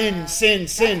 Yeah.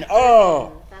 sin.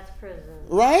 Oh, That's prison.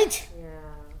 right? Yeah.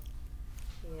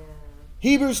 Yeah.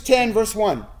 Hebrews 10, verse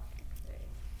 1.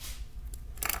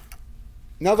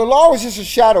 Now, the law was just a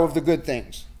shadow of the good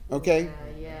things, okay?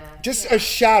 Yeah. Just a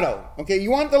shadow, okay? You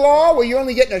want the law? Well, you're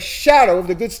only getting a shadow of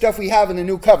the good stuff we have in the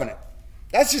new covenant.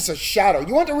 That's just a shadow.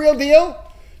 You want the real deal?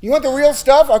 You want the real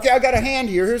stuff? Okay, I got a hand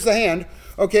here. Here's the hand.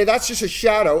 Okay, that's just a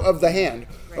shadow of the hand.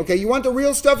 Okay, you want the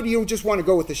real stuff, or do you just want to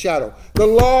go with the shadow? The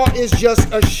law is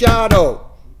just a shadow.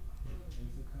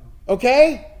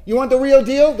 Okay? You want the real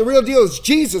deal? The real deal is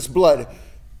Jesus' blood.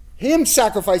 Him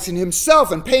sacrificing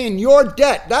himself and paying your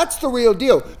debt. That's the real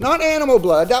deal. Not animal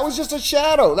blood. That was just a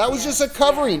shadow. That was just a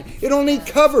covering. It only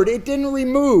covered. It didn't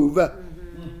remove.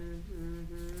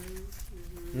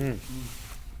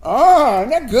 Ah, isn't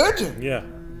that good? Yeah.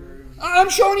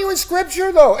 I'm showing you in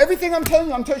Scripture, though. Everything I'm telling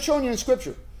you, I'm showing you in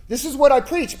Scripture. This is what I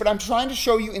preach, but I'm trying to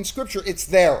show you in Scripture. It's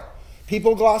there.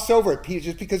 People gloss over it.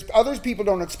 Just because other people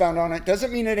don't expound on it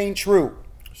doesn't mean it ain't true.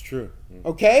 It's true.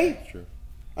 Okay? It's true.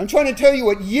 I'm trying to tell you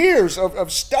what years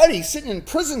of study, sitting in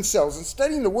prison cells and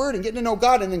studying the Word and getting to know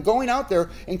God and then going out there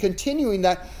and continuing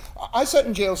that. I sat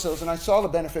in jail cells and I saw the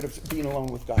benefit of being alone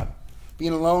with God.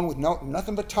 Being alone with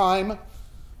nothing but time.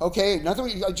 Okay,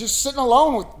 just sitting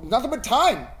alone with nothing but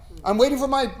time. I'm waiting for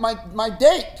my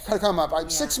date to come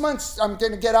up. 6 months, I'm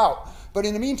going to get out. But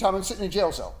in the meantime, I'm sitting in a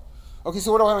jail cell. Okay,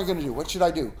 so what am I going to do? What should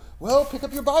I do? Well, pick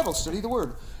up your Bible, study the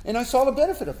Word. And I saw the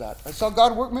benefit of that. I saw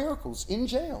God work miracles in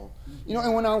jail. You know,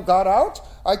 and when I got out,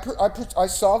 because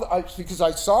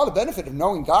I saw the benefit of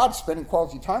knowing God, spending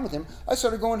quality time with Him, I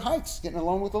started going hikes, getting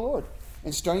alone with the Lord,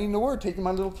 and studying the Word, taking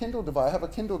my little Kindle device. I have a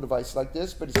Kindle device like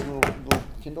this, but it's a little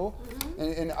Kindle.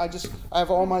 And I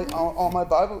have all my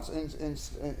Bibles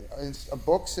and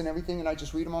books and everything, and I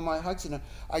just read them on my hikes, and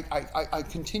I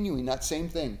continuing that same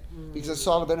thing because I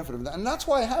saw the benefit of that, and that's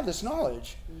why I have this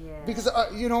knowledge. Yeah. Because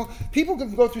you know, people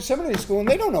can go through seminary school and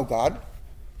they don't know God.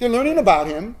 They're learning about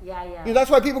Him. Yeah. You know, that's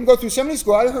why people can go through seminary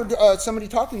school. I heard somebody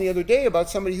talking the other day about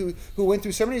somebody who went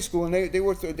through seminary school, and they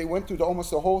went through almost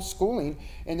the whole schooling,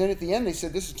 and then at the end they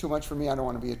said, "This is too much for me. I don't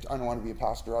want to be a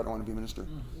pastor. I don't want to be a minister."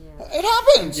 Yeah. It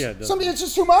happens. Yeah, it Somebody, it's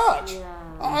just too much. Yeah.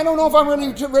 I don't know if I'm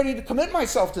ready to commit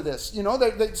myself to this. You know,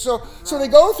 so they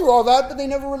go through all that, but they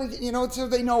never really, you know, so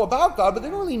they know about God, but they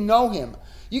don't really know Him.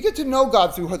 You get to know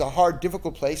God through the hard,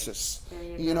 difficult places.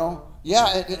 You know, yeah,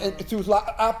 and through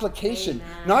application,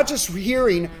 Amen. not just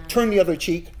hearing, turn the other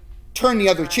cheek, turn the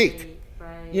other cheek.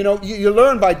 Right. You know, you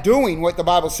learn by doing what the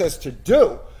Bible says to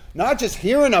do, not just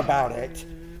hearing about it.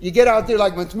 You get out there,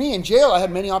 like with me in jail, I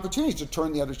had many opportunities to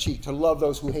turn the other cheek, to love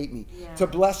those who hate me, to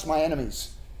bless my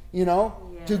enemies, you know,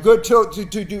 to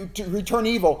return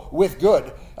evil with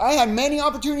good. I had many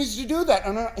opportunities to do that,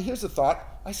 and here's the thought: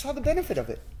 I saw the benefit of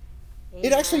it.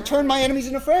 It actually turned my enemies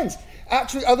into friends.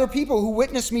 Actually, other people who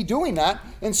witnessed me doing that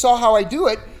and saw how I do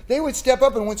it, they would step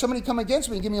up, and when somebody come against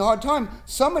me and give me a hard time,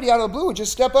 somebody out of the blue would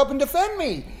just step up and defend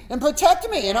me and protect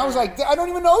me. And I was like, I don't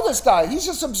even know this guy. He's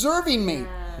just observing me.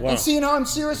 Wow. And seeing how I'm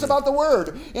serious about the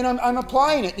Word, and I'm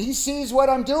applying it. He sees what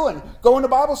I'm doing, going to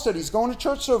Bible studies, going to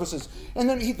church services. And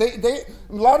then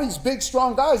a lot of these big,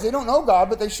 strong guys, they don't know God,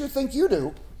 but they sure think you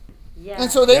do. Yeah.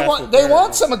 And so they That's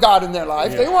want some of God in their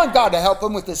life. Yeah. They want God to help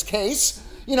them with this case.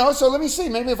 You know, so let me see.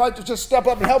 Maybe if I just step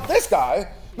up and help this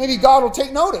guy, maybe God will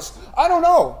take notice. I don't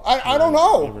know. I don't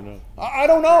know. Never know. I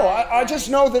don't know. I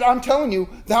just know that I'm telling you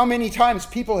how many times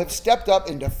people have stepped up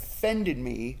and defended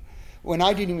me when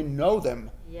I didn't even know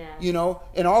them. Yeah. You know,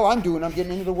 and all I'm doing, I'm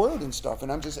getting into the Word and stuff,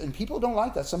 and people don't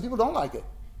like that. Some people don't like it.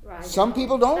 Right. Some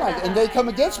people don't like it, and they come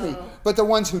I against me. know. But the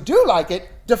ones who do like it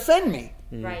defend me.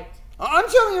 Right. I'm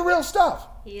telling you real stuff.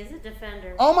 He is a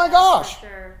defender. Oh my That's gosh. for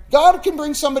sure. God can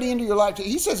bring somebody into your life.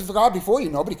 He says, if God before you,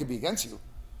 nobody can be against you.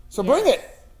 So bring it.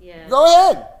 Yeah. Go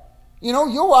ahead. You know,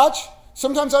 you'll watch.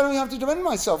 Sometimes I don't even have to defend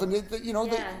myself. And, you know,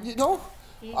 Yeah.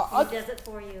 He does it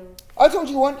for you. I told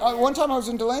you one time I was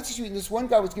in Delancey Street, and this one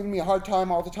guy was giving me a hard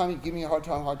time all the time. He'd give me a hard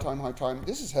time.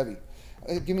 This is heavy.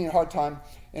 He'd give me a hard time.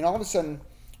 And all of a sudden,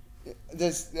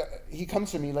 he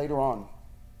comes to me later on.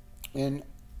 And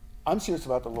I'm serious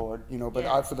about the Lord, you know, but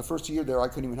Yeah. for the first year there, I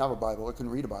couldn't even have a Bible. I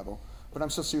couldn't read a Bible. But I'm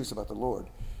so serious about the Lord.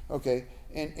 Okay?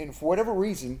 And for whatever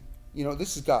reason, you know,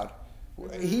 this is God.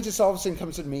 He just all of a sudden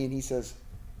comes to me and he says,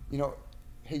 you know,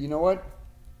 hey, you know what?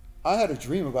 I had a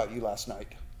dream about you last night.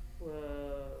 Whoa.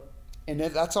 And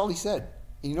that's all he said.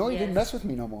 And you know, he didn't Yes. mess with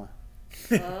me no more.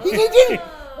 Oh. He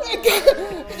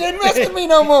didn't mess with me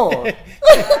no more.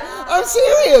 I'm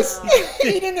serious.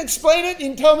 He didn't explain it. He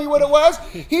didn't tell me what it was.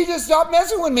 He just stopped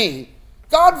messing with me.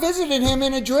 God visited him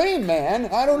in a dream, man.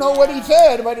 I don't know what he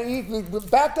said, but he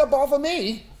backed up off of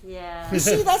me. Yeah. You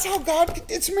see, that's how God,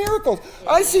 it's miracles.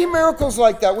 I see miracles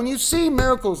like that. When you see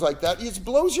miracles like that, it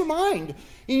blows your mind.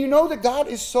 And you know that God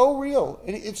is so real.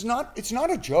 And it's not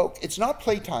a joke. It's not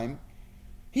playtime.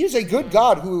 He is a good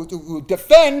God who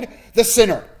defend the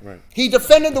sinner. Right. He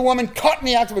defended the woman caught in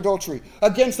the act of adultery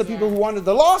against the people who wanted.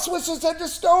 The law said to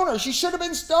stone her. She should have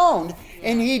been stoned.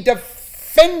 And he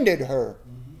defended her.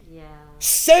 Yeah.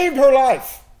 Saved her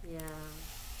life. Yeah.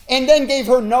 And then gave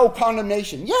her no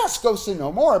condemnation. Yes, go sin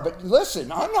no more. But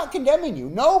listen, I'm not condemning you.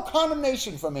 No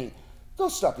condemnation from me. Go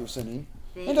stop your sinning.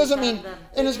 It doesn't mean,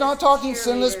 and it's not talking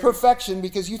sinless perfection,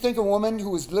 because you think a woman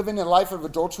who is living a life of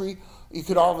adultery, you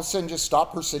could all of a sudden just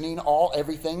stop her sinning,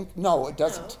 everything. No, it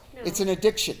doesn't. No. It's an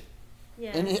addiction.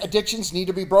 Yeah. And addictions need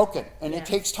to be broken, and it Yes.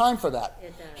 takes time for that.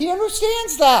 It does. He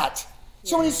understands that.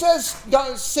 So when he says,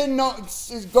 go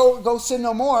sin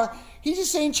no more, he's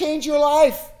just saying change your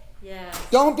life. Yeah.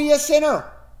 Don't be a sinner.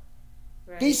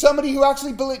 Right. Be somebody who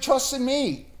actually trusts in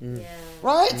me. Yeah.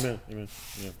 Right? Amen. Amen.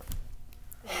 Yeah.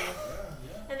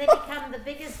 And they become the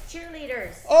biggest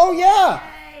cheerleaders. Oh, yeah.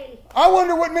 Yay. I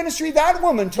wonder what ministry that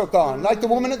woman took on, like the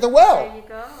woman at the well. There you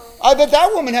go. I bet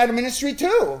that woman had a ministry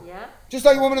too. Yep. Just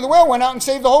like the woman of the well went out and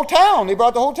saved the whole town. They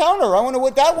brought the whole town to her. I wonder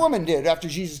what that woman did after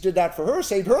Jesus did that for her,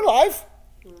 saved her life.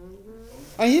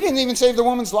 And he didn't even save the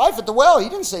woman's life at the well. He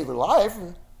didn't save her life.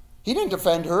 He didn't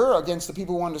defend her against the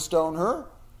people who wanted to stone her.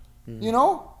 You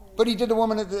know? But he did the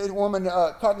woman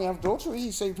caught in the adultery.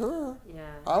 He saved her. Yeah.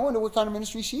 I wonder what kind of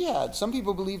ministry she had. Some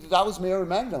people believe that was Mary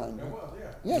Magdalene. It was,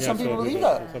 yeah. Yeah, some people believe people-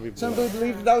 that. some people Some believe people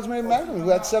believe that was Mary Magdalene who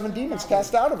had 7 demons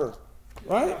cast out of her.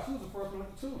 Right? Yeah, she was the first one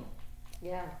at the tomb.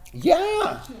 Yeah.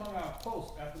 Yeah. She hung out a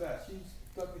post after that. She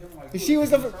stuck to him like She was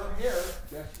the her hair.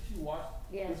 She washed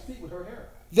Yeah. his feet with her hair.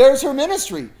 There's her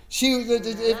ministry.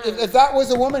 If that was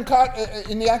a woman caught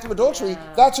in the act of adultery,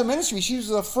 that's her ministry. She was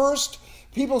the first.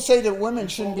 People say that women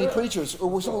shouldn't be preachers or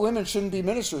women shouldn't be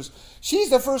ministers. She's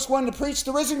the first one to preach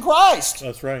the risen Christ.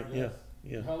 That's right. Yeah.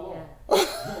 Yeah. Hello.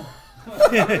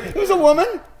 It was a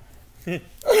woman.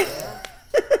 Exactly.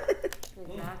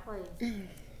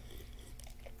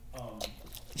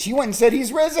 She went and said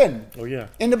he's risen. Oh yeah.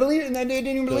 And they didn't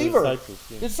even The believe her. disciples,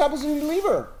 yeah. The disciples didn't even believe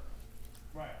her.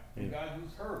 Right. And God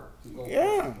used her to go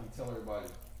Yeah. and tell everybody.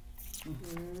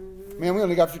 Man, we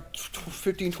only got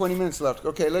 15, 20 minutes left.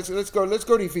 Okay, let's go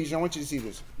to Ephesians. I want you to see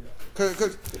this.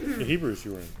 The Hebrews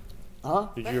you were in. Huh?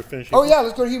 Did you finish? Oh yeah,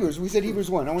 let's go to Hebrews. We said Hebrews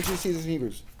 1. I want you to see this in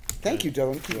Hebrews. Thank you,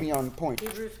 Dylan. Keep me on point.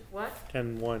 Hebrews what?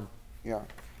 10:1. Yeah.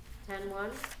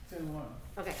 10:1? 10:1.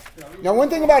 Okay. Now, one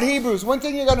thing about Hebrews, one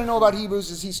thing you got to know about Hebrews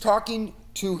is he's talking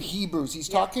to Hebrews. He's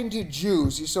talking to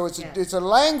Jews. So it's a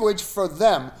language for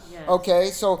them. Yes. Okay.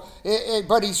 So,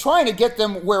 but he's trying to get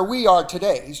them where we are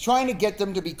today. He's trying to get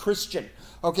them to be Christian.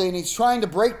 Okay, and he's trying to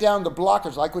break down the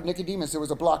blockage, like with Nicodemus, there was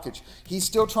a blockage. He's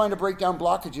still trying to break down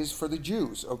blockages for the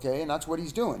Jews, okay, and that's what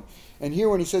he's doing. And here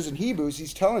when he says in Hebrews,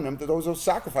 he's telling them that those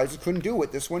sacrifices couldn't do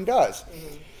what this one does.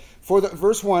 For the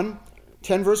verse 1,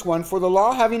 10 verse 1, for the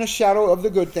law having a shadow of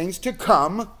the good things to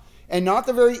come, and not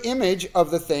the very image of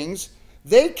the things,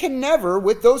 they can never,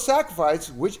 with those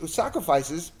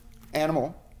sacrifices,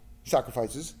 animal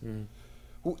sacrifices,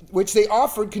 which they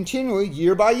offered continually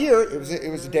year by year. It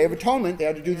was a Day of Atonement. They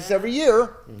had to do this every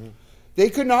year.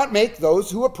 They could not make those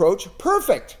who approach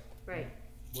perfect. Right.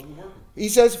 He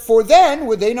says, for then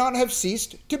would they not have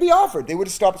ceased to be offered. They would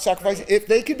have stopped sacrificing. If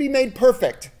they could be made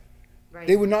perfect, Right.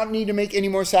 they would not need to make any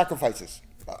more sacrifices.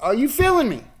 Are you feeling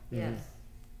me? Yes.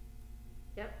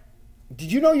 Yep.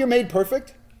 Did you know you're made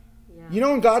perfect? Yeah. You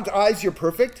know in God's eyes you're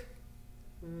perfect?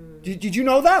 Did you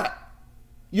know that?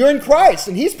 You're in Christ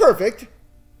and he's perfect.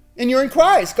 And you're in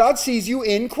Christ. God sees you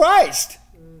in Christ.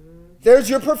 There's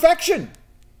your perfection.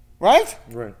 Right?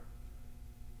 Right.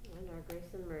 And our grace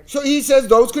and mercy. So he says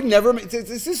those could never.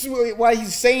 This is really why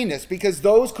he's saying this, because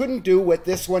those couldn't do what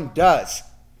this one does.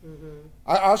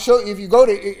 I'll show you. If you go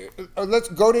to, let's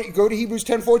go to Hebrews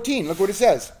 10:14. Look what it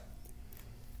says.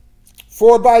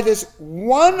 For by this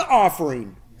one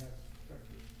offering,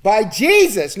 by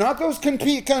Jesus, not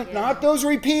those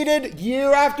repeated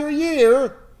year after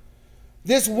year.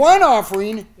 This one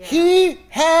offering, he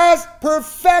has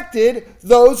perfected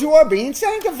those who are being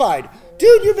sanctified.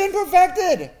 Dude, you've been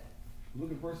perfected. Look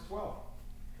at verse 12.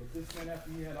 But this man, after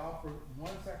he had offered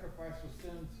one sacrifice for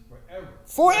sins forever.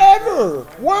 Forever.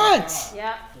 Once.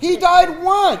 Yep. He died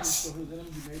once. So his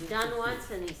enemies he made it Done perfect. once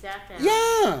and he sat down.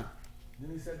 Yeah.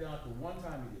 Then he sat down after one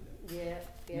time he did that.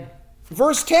 Yeah. Yeah.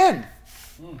 Verse 10.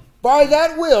 By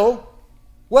that will,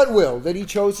 what will? That he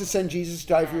chose to send Jesus to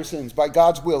die for your sins. By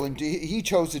God's will. And he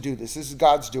chose to do this. This is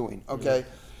God's doing. Okay.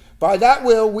 By that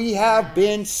will, we have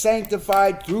been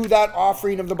sanctified through that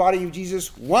offering of the body of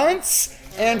Jesus once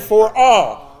and for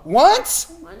all.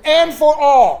 Once and for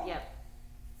all. Yep.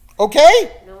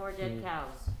 Okay? No more dead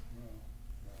cows.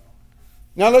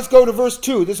 Now let's go to verse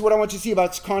 2. This is what I want you to see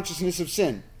about consciousness of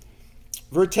sin.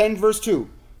 Verse 10, verse 2.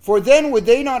 For then would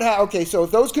they not have... Okay, so if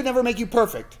those could never make you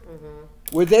perfect,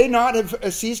 would they not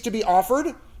have ceased to be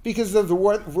offered because of the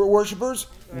worshippers?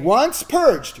 Once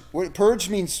purged. Purged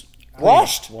means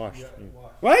washed. Washed. Yeah.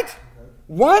 Right?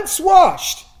 Once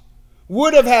washed.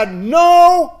 Would have had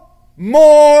no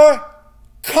more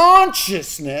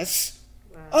consciousness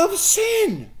of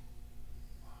sin.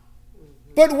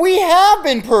 But we have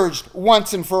been purged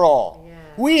once and for all. Yeah.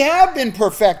 We have been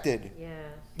perfected Yeah.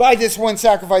 by this one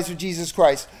sacrifice of Jesus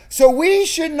Christ. So we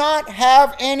should not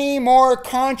have any more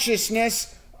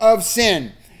consciousness of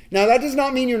sin. Now that does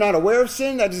not mean you're not aware of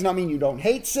sin. That does not mean you don't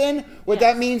hate sin. What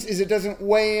that means is it doesn't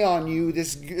weigh on you.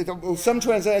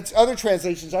 Other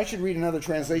translations, I should read another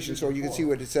translation so you can see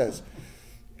what it says.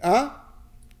 Huh?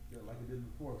 Yeah, like it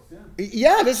did before. Sin.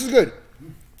 Yeah, this is good.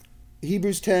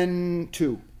 Hebrews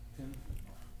 10:2.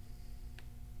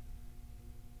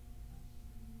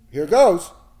 Here it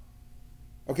goes.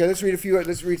 Okay, let's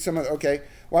read some of it. Okay,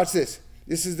 watch this.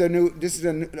 This is the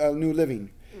New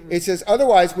Living. It says,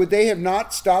 otherwise would they have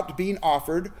not stopped being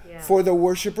offered, for the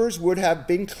worshipers would have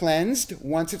been cleansed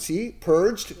once at sea,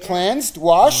 purged, cleansed,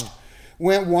 washed,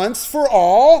 went once for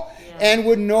all, and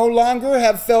would no longer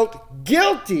have felt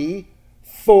guilty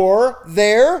for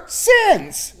their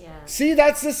sins. See,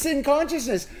 that's the sin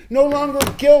consciousness. No longer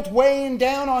guilt weighing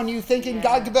down on you, thinking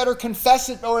God better confess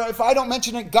it, or if I don't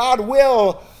mention it, God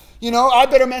will. You know, I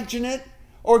better mention it,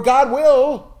 or God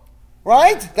will.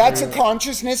 Right? That's a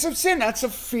consciousness of sin. That's a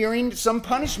fearing some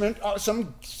punishment,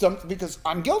 some because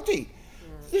I'm guilty.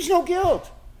 There's no guilt.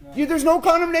 There's no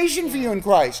condemnation for you in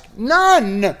Christ.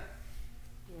 None.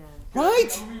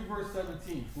 Right? Read verse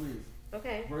 17, please.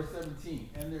 Okay. Verse 17.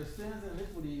 And their sins and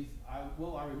iniquities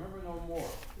I remember no more.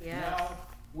 Yeah. Now,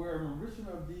 where in remission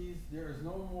of these, there is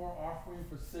no more offering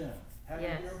for sin.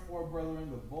 Having therefore,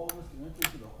 brethren, the boldness to enter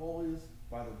into the holiest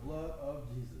by the blood of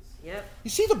Jesus. Yep. You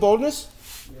see the boldness?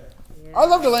 Yeah. I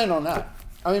love to land on that.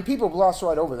 I mean, people gloss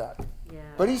right over that. Yeah.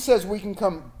 But he says we can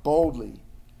come boldly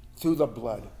through the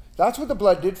blood. That's what the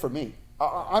blood did for me.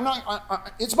 I'm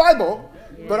not. It's Bible,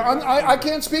 but I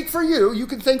can't speak for you. You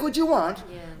can think what you want.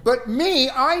 Yeah. But me,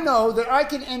 I know that I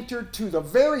can enter to the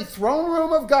very throne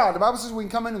room of God. The Bible says we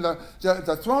can come into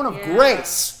the throne of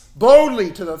grace,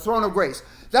 boldly to the throne of grace.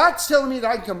 That's telling me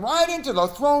that I can come right into the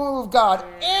throne room of God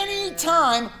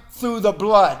anytime through the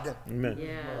blood. Amen.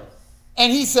 Yes.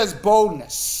 And he says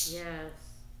boldness.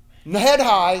 Yes. Head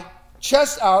high,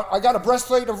 chest out. I got a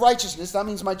breastplate of righteousness. That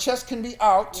means my chest can be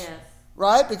out. Yes.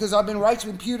 Right? Because I've been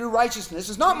imputed righteousness.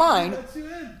 It's not mine. That's you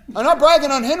in. I'm not bragging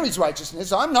on Henry's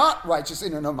righteousness. I'm not righteous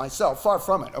in and of myself. Far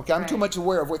from it. Okay? I'm too much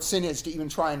aware of what sin is to even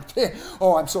try and,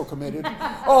 oh, I'm so committed.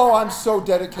 Oh, I'm so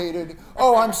dedicated.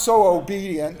 Oh, I'm so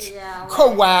obedient. Yeah,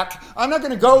 Whack. I'm not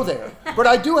going to go there. But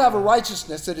I do have a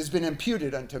righteousness that has been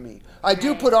imputed unto me. I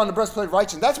do put on the breastplate of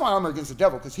righteousness. That's why I'm against the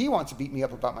devil, because he wants to beat me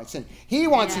up about my sin. He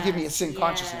wants to give me a sin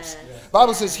consciousness.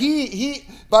 Bible says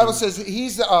Bible says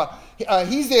he's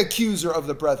the accuser of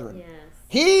the brethren. Yes.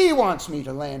 He wants me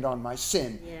to land on my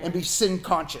sin and be sin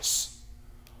conscious.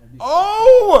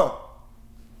 Oh!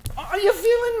 Are you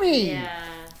feeling me? Yeah.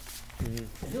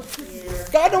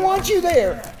 God don't want you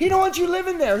there. He don't want you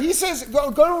living there. He says,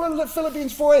 go to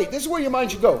Philippians 4:8. This is where your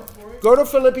mind should go. Go to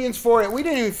Philippians 4:8. We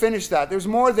didn't even finish that. There's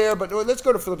more there, but let's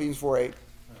go to Philippians 4:8.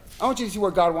 I want you to see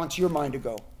where God wants your mind to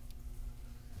go.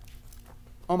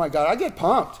 Oh my God, I get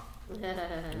pumped.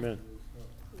 Amen.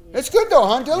 It's good though,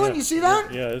 huh, Dylan? Yeah. You see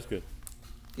that? Yeah, it's good.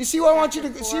 You see what I want you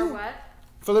to see? What?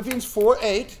 Philippians 4:8.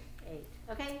 8.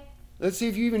 Okay. Let's see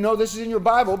if you even know this is in your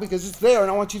Bible, because it's there,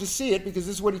 and I want you to see it, because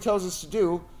this is what he tells us to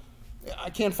do. I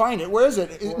can't find it. Where is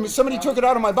it? Somebody took it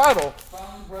out of my Bible.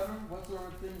 Finally, brethren,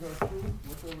 whatsoever things are true,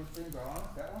 whatsoever things are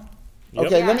honest. That one? Yep.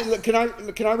 Okay,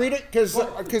 Yeah. can I read it? Because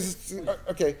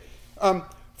okay.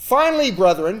 Finally,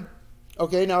 brethren.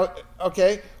 Okay, now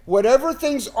whatever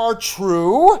things are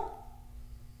true.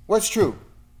 What's true?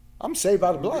 I'm saved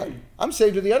by the blood. I'm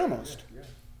saved to the uttermost.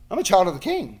 I'm a child of the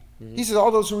King. He says all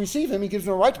those who receive him, he gives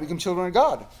them a right to become children of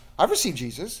God. I've received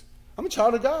Jesus. I'm a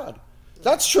child of God.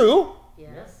 That's true,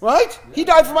 Yes. right? He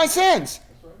died for my sins.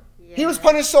 Yes. He was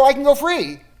punished so I can go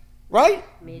free, right?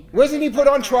 Made Wasn't he perfect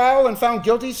put on by trial and found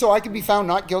guilty so I could be found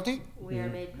not guilty? Christ. We are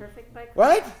made perfect by Christ.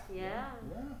 Right? Yeah.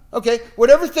 Okay,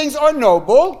 whatever things are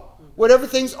noble, whatever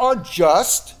things are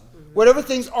just, whatever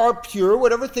things are pure,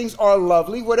 whatever things are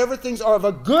lovely, whatever things are of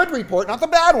a good report, not the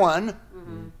bad one.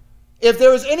 If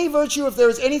there is any virtue, if there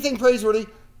is anything praiseworthy,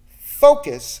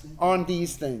 focus on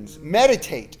these things.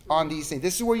 Meditate on these things.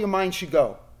 This is where your mind should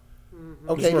go.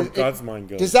 This is where God's mind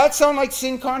goes. Does that sound like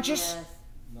sin conscious?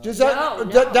 Yes. Does that,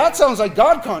 No, that sounds like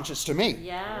God conscious to me.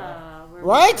 Yeah. We're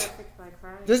Right? made perfect by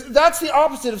Christ. That's the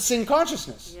opposite of sin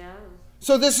consciousness. Yeah.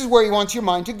 So this is where he wants your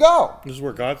mind to go. This is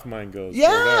where God's mind goes.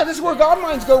 Yeah, this is where God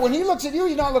minds go. When he looks at you,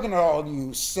 he's not looking at, oh,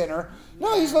 you sinner.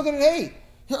 No, he's looking at, hey,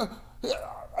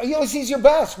 he always sees your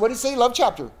best. What did it say, love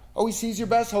chapter? Always sees your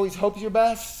best, always hopes your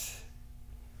best.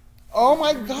 Oh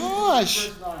my gosh.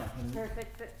 Verse 9.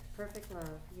 Perfect love.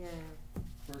 Yeah.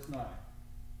 Verse 9.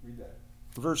 Read that.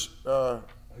 Verse, Oh,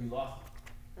 you lost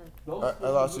it. Those I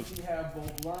things lost which ye have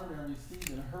both learned and received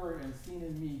and heard and seen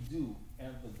in me do,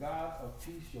 and the God of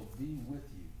peace shall be with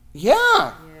you. yeah.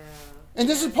 Yeah. And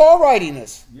this is Paul writing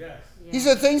this. Yes. Yeah. He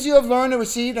said, things you have learned and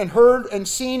received and heard and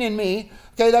seen in me.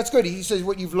 Okay, that's good. He says,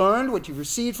 what you've learned, what you've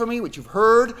received from me, what you've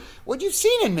heard, what you've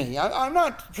seen in me. I'm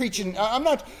not preaching, I'm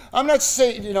not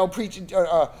saying, preaching,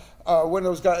 one of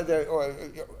those guys,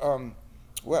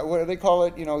 what do they call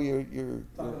it? You're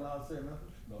Talking loud, saying nothing?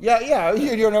 No. yeah,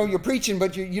 you're preaching,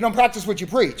 but you don't practice what you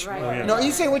preach. Right. Oh, yeah. No,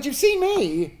 he's saying what you've seen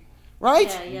me, right?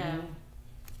 Yeah.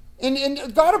 Yeah.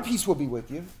 And God of peace will be with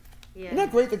you. Yeah. Isn't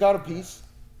that great, the God of peace?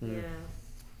 Yes.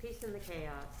 Peace in the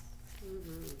chaos.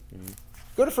 Mm-hmm.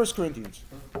 Go to 1 Corinthians.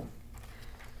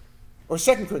 Or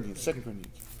 2 Corinthians. 2 Corinthians.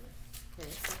 Okay,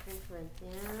 2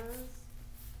 Corinthians.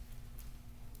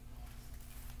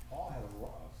 Paul had a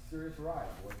serious ride,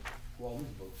 boy. Well, these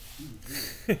books. He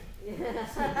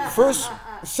was good.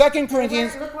 2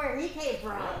 Corinthians. Look where he came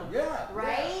from. Yeah.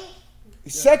 Right?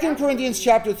 2 Corinthians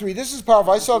chapter 3. This is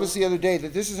powerful. I saw this the other day,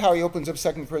 that this is how he opens up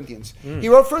 2 Corinthians. He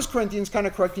wrote 1 Corinthians kind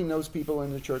of correcting those people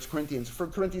in the church, Corinthians. For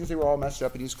Corinthians, they were all messed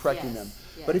up, and he's correcting them.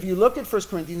 Yes. But if you look at 1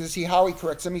 Corinthians and see how he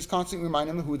corrects them, he's constantly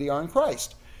reminding them who they are in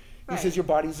Christ. He says your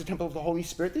body is the temple of the Holy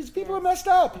Spirit. These people are messed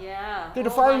up. Yeah. They're Oh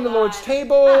defiling my the Lord's God.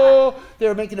 table.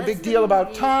 They're making a big That's deal the about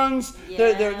movie. tongues.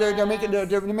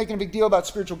 They're making a big deal about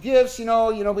spiritual gifts.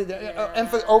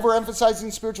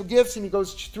 Overemphasizing spiritual gifts. And he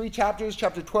goes 3 chapters,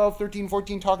 chapter 12, 13,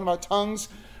 14, talking about tongues,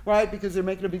 right? Because they're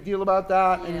making a big deal about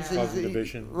that. And Yeah. Causing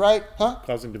division. Right? Huh?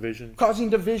 Causing division. Causing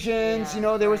divisions.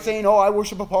 Yeah, They were saying, "Oh, I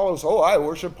worship Apollos. Oh, I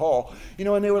worship Paul."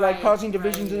 And they were like Right, causing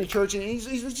divisions in the church. And he's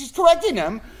just correcting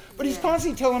them. But he's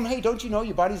constantly telling them, "Hey, don't you know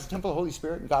your body's the temple of the Holy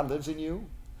Spirit and God lives in you?"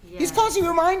 Yeah. He's constantly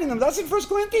reminding them. That's in 1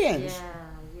 Corinthians.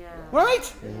 Yeah.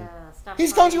 Right? Yeah. Stop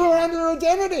He's fighting. constantly reminding their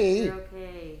identity. You're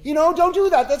okay. Don't do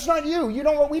that. That's not you. We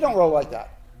don't roll like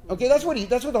that. Okay, that's what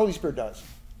the Holy Spirit does.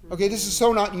 Okay, this is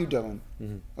so not you, Dylan.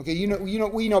 Okay,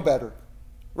 we know better.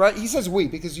 Right? He says we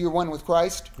because you're one with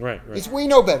Christ. Right. It's we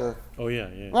know better. Oh, yeah.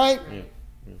 Right? Yeah.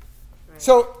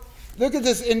 So look at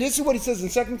this, and this is what he says in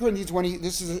 2 Corinthians when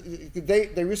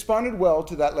they responded well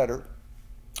to that letter,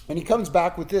 and he comes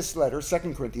back with this letter,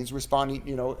 2 Corinthians, responding,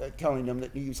 telling them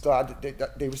that he's glad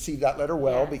that they received that letter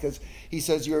well, because he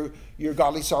says your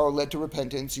godly sorrow led to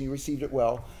repentance, and you received it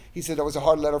well. He said that was a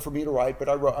hard letter for me to write, but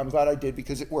I'm glad I did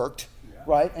because it worked,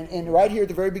 right? And right here at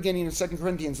the very beginning of 2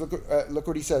 Corinthians, look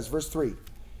what he says, verse 3.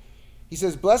 He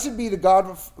says, "Blessed be the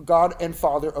God and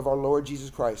Father of our Lord Jesus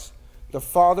Christ, the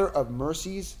Father of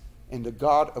mercies and the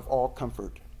God of all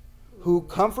comfort, who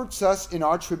comforts us in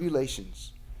our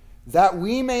tribulations, that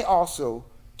we may also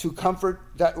to comfort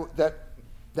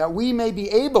that we may be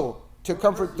able to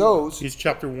comfort those." He's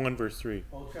chapter 1, verse 3.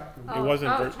 Oh, chapter It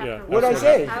wasn't verse, chapter yeah. one. What'd I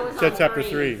say? I was Said on chapter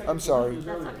 3. I'm sorry.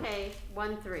 That's okay.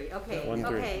 1-3. Okay. 1-3.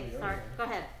 Okay. Sorry. Go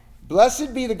ahead.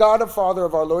 "Blessed be the God and Father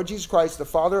of our Lord Jesus Christ, the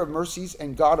Father of mercies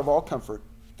and God of all comfort."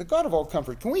 The God of all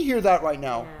comfort. Can we hear that right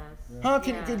now? Yes. Huh?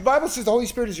 The Bible says the Holy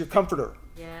Spirit is your comforter.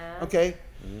 Yes. Okay?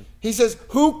 He says,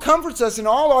 "Who comforts us in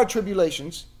all our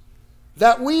tribulations,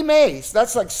 that we may,"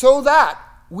 so that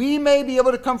we may be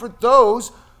able to comfort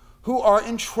those who are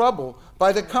in trouble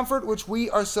by the comfort which we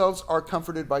ourselves are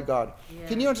comforted by God. Yeah.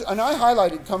 Can you understand? And I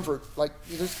highlighted comfort, like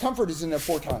this comfort is in there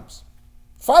 4 times.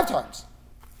 5 times.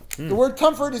 The word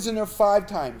comfort is in there 5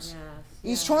 times. Yes.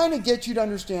 He's trying to get you to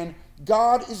understand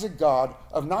God is a God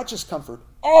of not just comfort,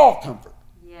 all comfort.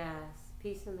 Yes.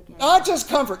 Peace in the chaos. Not just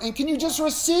comfort. And can you just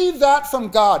receive that from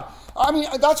God? I mean,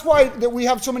 that's why that we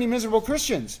have so many miserable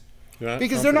Christians.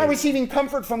 Because they're not receiving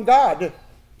comfort from God.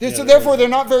 So therefore, they're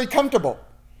not very comfortable.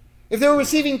 If they were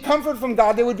receiving comfort from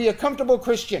God, they would be a comfortable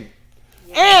Christian.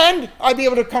 And I'd be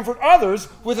able to comfort others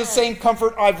with the same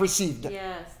comfort I've received.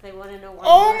 Yes. They want to know why.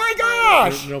 Oh you're my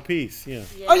smiling. gosh! No peace, yeah.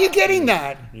 Are you getting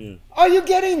that? Yeah. Are you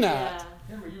getting that?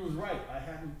 Yeah. Henry, you was right. I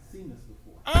hadn't seen this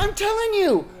before. I'm telling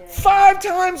you, 5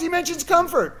 times he mentions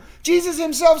comfort. Jesus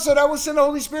himself said, "I will send the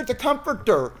Holy Spirit, the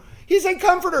comforter." He's a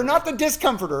comforter, not the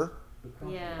discomforter.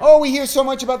 Yeah. Oh, we hear so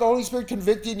much about the Holy Spirit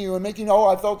convicting you and making,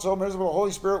 I felt so miserable, the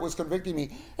Holy Spirit was convicting me.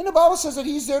 And the Bible says that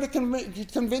he's there to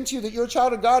convince you that you're a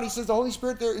child of God. He says the Holy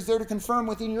Spirit is there to confirm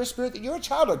within your spirit that you're a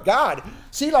child of God.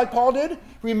 See, like Paul did,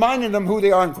 reminding them who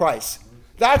they are in Christ.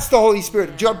 That's the Holy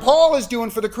Spirit. Paul is doing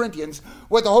for the Corinthians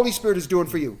what the Holy Spirit is doing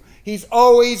for you. He's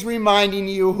always reminding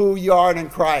you who you are in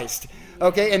Christ.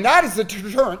 Okay, and that is the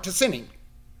deterrent to sinning.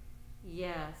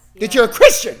 Yes. That you're a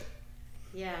Christian.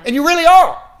 Yeah. And you really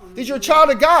are. That you're a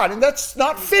child of God, and that's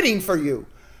not fitting for you.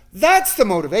 That's the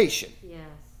motivation. Yes.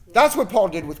 That's what Paul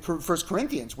did with 1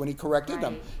 Corinthians when he corrected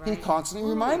them. Right. He constantly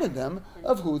reminded them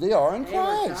of who they are in They were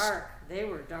Christ. dark. They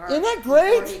were dark. Isn't that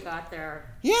great? Before he got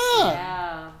there. Yeah.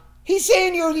 Yeah. He's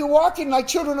saying you're walking like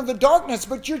children of the darkness,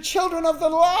 but you're children of the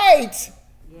light.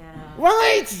 Yeah.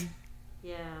 Right?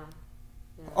 Yeah.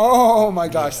 Oh my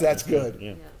gosh, that's good.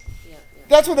 Yeah.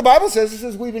 That's what the Bible says. It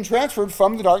says we've been transferred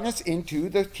from the darkness into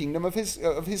the kingdom of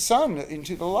his Son,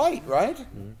 into the light, right?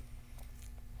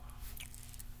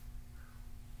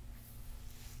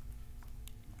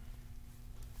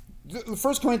 Mm-hmm.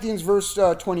 1 Corinthians verse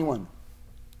 21.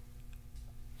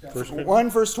 First 1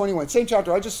 verse 21. Same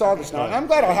chapter. I just saw this now. I'm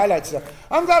glad I highlight stuff.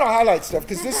 I'm glad I highlight stuff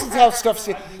because this is how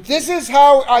this is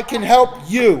how I can help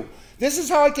you. This is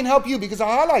how I can help you, because I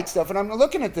highlight stuff, and I'm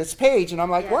looking at this page, and I'm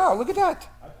like, Yes. wow, look at that.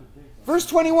 Verse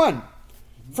 21.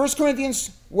 1 Corinthians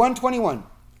 1:21.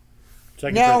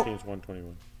 2 Now- Corinthians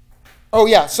 1:21. Oh,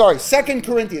 yeah, sorry. 2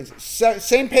 Corinthians.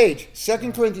 Same page.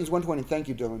 2 Corinthians 1:20. Thank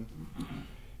you, Dylan.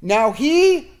 Now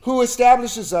he who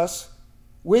establishes us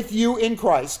with you in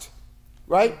Christ,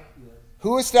 right?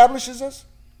 Who establishes us?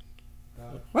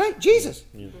 Right? Jesus.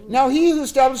 Yeah. Now he who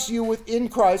establishes you within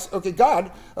Christ, okay,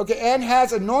 God, okay, and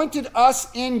has anointed us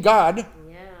in God.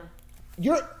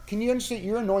 Yeah. Can you understand?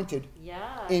 You're anointed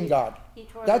Yeah. in God. He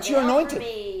tore That's the your veil for anointed.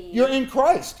 me. You're in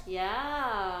Christ.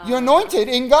 Yeah. You're anointed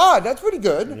in God. That's pretty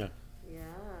good. Yeah.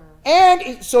 Yeah.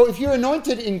 And so if you're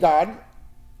anointed in God,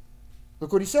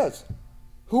 look what he says.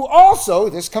 Who also,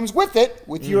 this comes with it,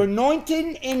 with your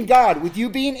anointing in God, with you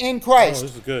being in Christ. Oh,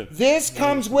 this is good. This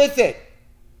comes with it.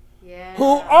 Yeah.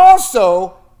 Who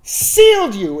also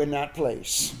sealed you in that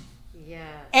place. Yeah.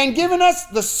 And given us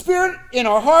the Spirit in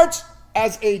our hearts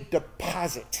as a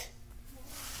deposit.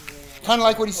 Kind of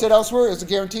like what he said elsewhere, it's a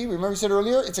guarantee. Remember he said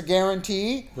earlier, it's a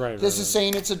guarantee. Right, This right, is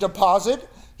saying it's a deposit.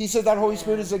 He said that Holy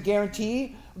Spirit is a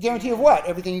guarantee. A guarantee of what?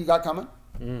 Everything you got coming.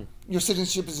 Your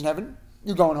citizenship is in heaven.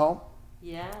 You're going home.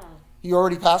 Yeah. You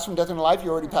already passed from death into life. You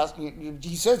already passed.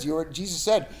 Jesus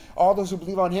said, all those who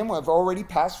believe on him have already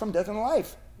passed from death into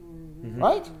life.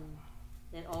 Right?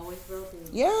 It always will do.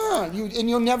 Yeah, and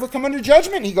you'll never come under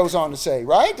judgment, he goes on to say,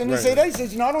 right? And he Right, say right. that, he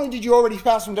says, not only did you already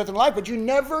pass from death and life, but you're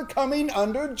never coming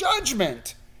under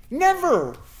judgment.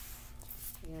 Never.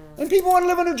 Yeah. And people want to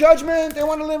live under judgment, they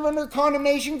want to live under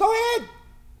condemnation, go ahead.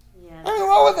 Yeah. Nothing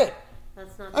wrong with it.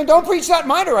 That's not. And don't preach that in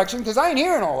my direction, because I ain't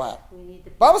hearing all that. We need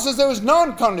to. Bible says there was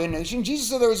no condemnation. Jesus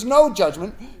said there was no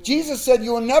judgment. Jesus said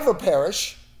you will never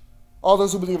perish, all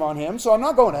those who believe on him. So I'm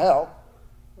not going to hell.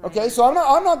 Okay, so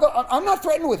I'm not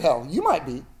threatened with hell. You might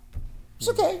be. It's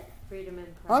okay. Freedom in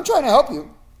Christ. I'm trying to help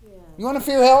you. Yeah. You want to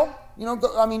fear hell?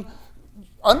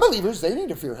 Unbelievers, they need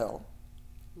to fear hell.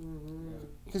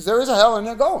 Because there is a hell and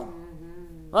they're going.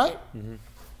 Right? Ooh,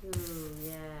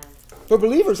 yeah. But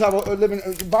believers have a living.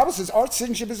 The Bible says our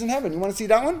citizenship is in heaven. You want to see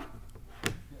that one?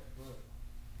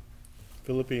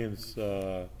 Philippians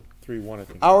 3:1, I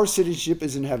think. Our citizenship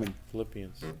is in heaven.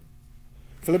 Philippians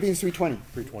Philippians 3:20.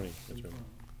 3:20. That's right.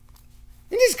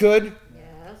 Isn't this good?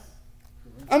 Yes.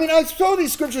 I mean, I throw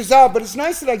these scriptures out, but it's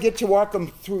nice that I get to walk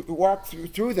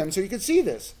through them so you can see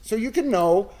this. So you can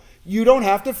know you don't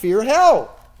have to fear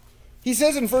hell. He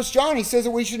says in 1 John, he says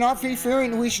that we should not be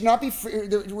fearing, we should not be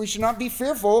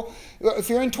fearful,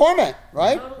 fearing torment,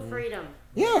 right? Total freedom.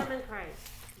 Yeah. Freedom in Christ.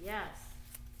 Yes.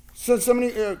 So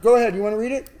somebody, go ahead. You want to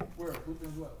read it? Where?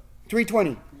 Philippians what?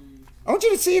 3:20. I want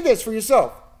you to see this for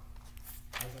yourself.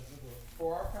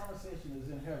 For our conversation is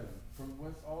in heaven, from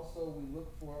whence also we look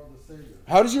for the Savior.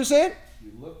 How does you say it?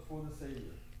 We look for the Savior.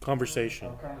 Conversation.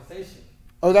 Our conversation.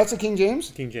 Oh, that's the King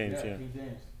James? King James, yeah. King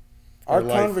James. Our Or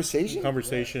life. conversation?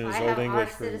 Conversation is I Old have English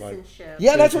our for life. citizenship.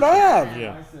 Yeah, that's what I have.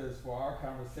 Yeah. Mine says, for our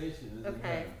conversation is in Okay.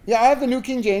 heaven. Yeah, I have the New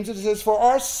King James. It says, for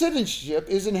our citizenship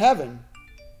is in heaven,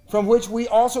 from which we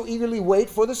also eagerly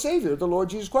wait for the Savior, the Lord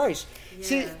Jesus Christ.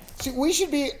 Yes. See, we should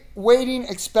be waiting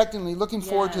expectantly, looking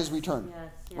forward to his return.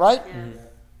 Yes. Yes. Right?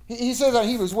 Yes. He says that in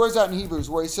Hebrews. Where's that in Hebrews?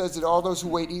 Where he says that all those who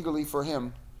wait eagerly for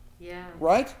him. Yeah.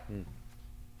 Right?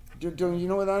 Do you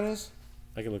know what that is?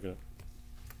 I can look it up.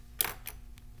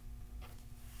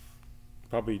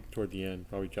 Probably toward the end,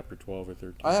 probably chapter 12 or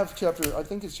 13. I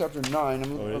think it's chapter 9.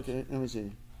 Oh, it is? Okay, let me see.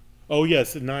 Oh,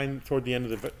 yes, 9 toward the end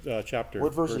of the chapter.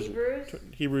 What verse is it? Hebrews.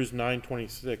 Hebrews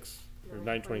 9:26 or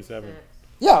 9:27.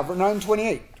 Yeah, but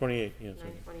 9:28. 28, yeah.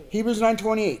 Sorry. 9:28. Hebrews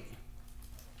 9:28.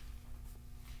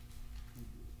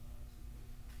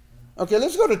 Okay,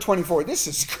 let's go to 24. This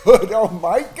is good. Oh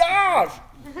my gosh.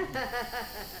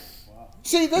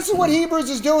 See, this is what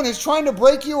Hebrews is doing, is trying to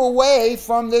break you away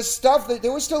from this stuff that they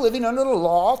were still living under the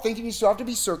law, thinking you still have to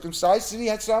be circumcised, and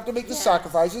you still have to make the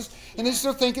sacrifices, and they're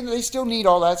still thinking that they still need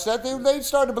all that stuff. They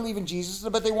started to believe in Jesus,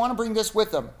 but they want to bring this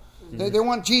with them. They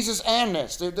want Jesus and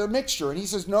this. They're a mixture. And he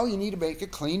says, no, you need to make a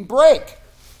clean break.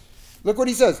 Look what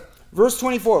he says. Verse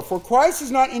 24. For Christ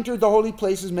has not entered the holy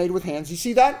places made with hands. You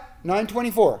see that?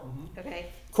 9:24. Okay.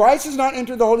 Christ has not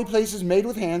entered the holy places made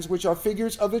with hands, which are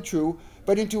figures of the true,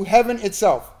 but into heaven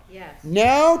itself. Yes.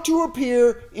 Now to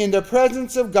appear in the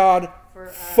presence of God For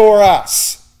for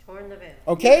us. torn the veil.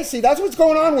 Okay? See, that's what's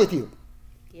going on with you.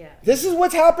 Yeah. This is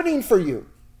what's happening for you.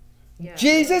 Yeah.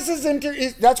 Jesus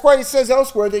is that's why it says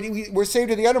elsewhere that we're saved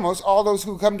to the uttermost, all those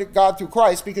who come to God through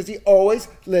Christ, because he always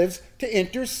lives to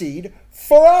intercede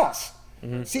for us.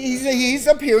 See, he's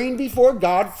appearing before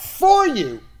God for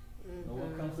you.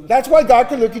 That's why God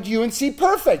can look at you and see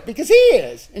perfect, because he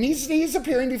is. And he's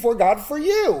appearing before God for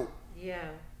you. Yeah.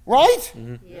 Right?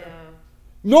 Yeah.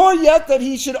 Nor yet that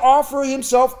he should offer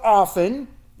himself often.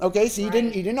 Okay, so he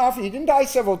didn't die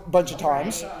several bunch of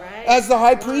times. Right. As the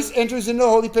high priest enters into the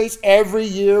holy place every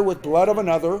year with blood of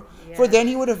another, for then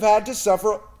he would have had to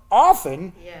suffer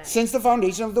often since the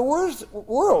foundation of the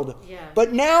world. Yeah.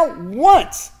 But now,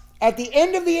 once, at the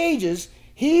end of the ages,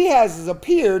 he has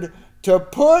appeared to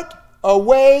put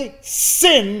away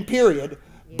sin, period,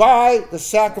 by the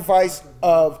sacrifice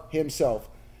of himself.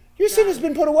 Your sin has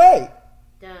been put away.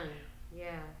 Done.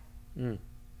 Yeah. Mm.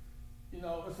 You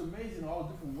know, it's amazing all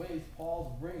the different ways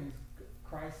Paul brings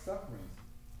Christ's sufferings.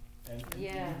 And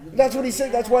That's what he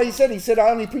said. That's why he said, I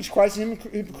only preach Christ and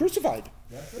him crucified.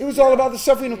 It was all about the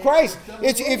suffering of Christ.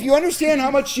 If you understand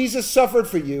how much Jesus suffered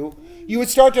for you, you would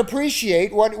start to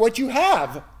appreciate what you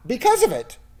have because of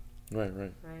it. Right.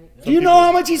 Do you know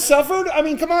how much he suffered? I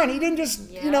mean, come on. He didn't just,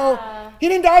 he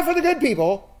didn't die for the good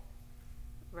people.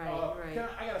 Right.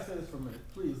 I gotta say this for a minute,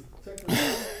 please. Check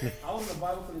this out. I was in a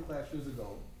Bible study class years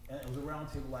ago, and it was a round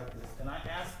table like this, and I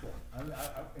asked them,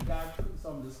 and God put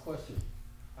some this question.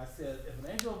 I said, if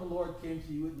an angel of the Lord came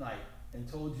to you at night and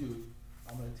told you,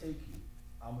 I'm going to take you,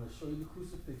 I'm going to show you the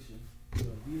crucifixion, you're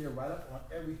going to be there right up on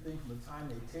everything from the time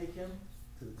they take him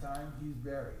to the time he's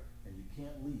buried, and you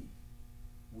can't leave,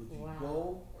 would you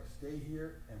go or stay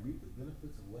here and reap the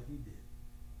benefits of what he did?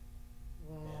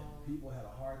 Wow. And people had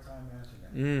a hard time answering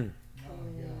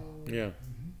that. Yeah.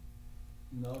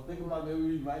 You know, think about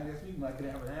maybe next week we might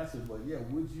have an answer, but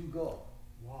would you go?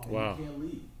 And Wow. you can't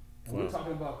leave. And we're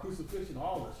talking about crucifixion,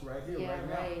 all of us right here, right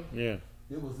now. Yeah.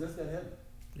 It was just that heavy.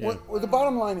 Yeah. Well, the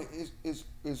bottom line is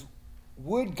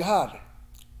would God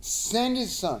send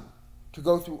his son to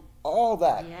go through all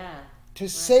that to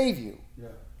save you? Yeah.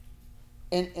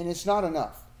 And it's not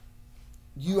enough.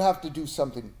 You have to do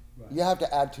something. Right. You have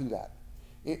to add to that.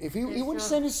 If he wouldn't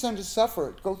send his son to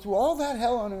suffer, go through all that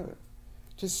hell on earth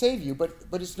to save you, but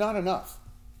it's not enough.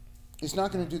 It's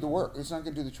not going to do the work. It's not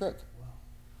going to do the trick.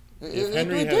 If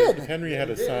Henry had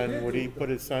a son, would he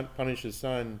punish his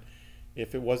son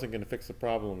if it wasn't going to fix the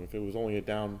problem? If it was only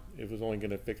going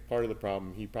to fix part of the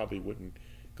problem, he probably wouldn't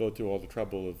go through all the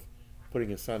trouble of putting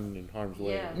his son in harm's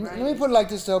way. Let me put it like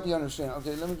this to help you understand.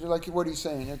 Okay, let me do like what he's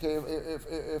saying. Okay,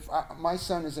 if my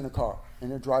son is in a car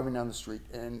and they're driving down the street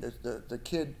and the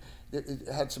kid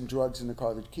had some drugs in the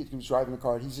car. The kid who was driving the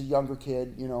car, he's a younger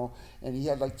kid, and he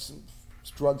had like some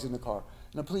drugs in the car.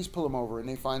 And the police pull him over and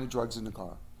they find the drugs in the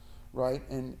car. Right,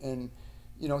 and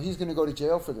he's going to go to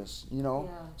jail for this.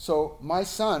 So my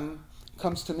son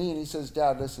comes to me and he says,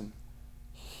 "Dad, listen,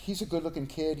 he's a good-looking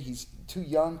kid. He's too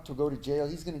young to go to jail.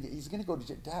 He's going to go to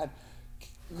jail. Dad,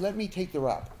 let me take the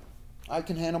rap. I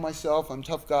can handle myself. I'm a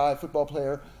tough guy, football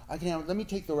player. I can handle. Let me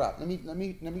take the rap. Let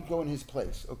me go in his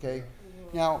place. Okay."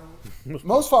 Now,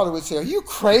 most fathers would say, "Are you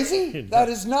crazy? That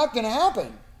is not going to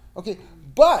happen." Okay,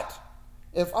 but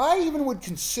if I even would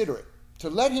consider it, to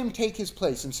let him take his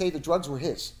place and say the drugs were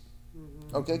his,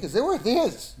 okay, because they were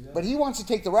his, but he wants to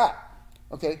take the rap,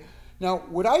 okay. Now,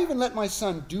 would I even let my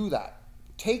son do that,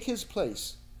 take his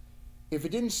place, if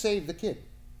it didn't save the kid?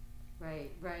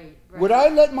 Right. Would I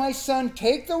let my son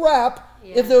take the rap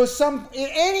if there was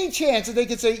any chance that they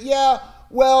could say,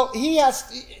 well,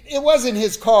 it wasn't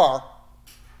his car,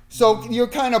 so you're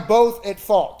kind of both at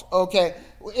fault, okay?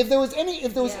 If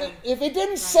it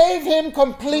didn't save him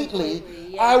completely,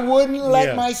 I wouldn't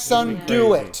let my son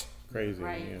do it. Crazy.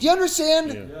 Right. Do you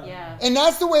understand? Yeah. And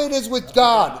that's the way it is with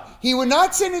God. He would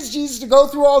not send his Jesus to go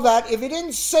through all that if it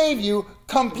didn't save you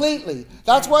completely.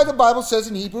 That's why the Bible says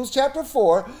in Hebrews chapter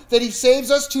 4 that he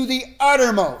saves us to the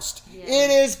uttermost.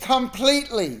 It is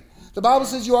completely. The Bible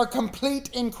says you are complete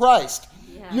in Christ.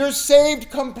 You're saved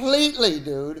completely,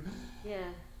 dude. Yeah.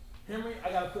 Henry,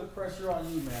 I gotta put pressure on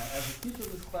you, man. As a teacher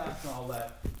of this class and all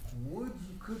that,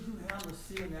 could you handle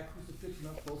seeing that crucifixion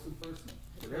up close and personal?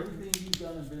 With everything you've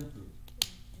done and been through.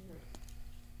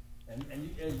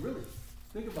 And really,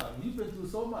 think about it. You've been through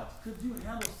so much. Could you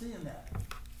handle seeing that?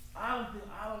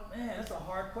 Man, that's a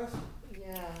hard question.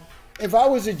 Yeah. If I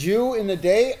was a Jew in the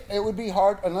day, it would be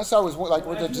hard unless I was one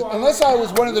of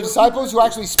the disciples who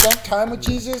actually spent time with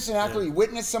Jesus and actually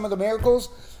witnessed some of the miracles.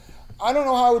 I don't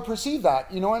know how I would perceive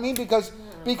that. You know what I mean? Because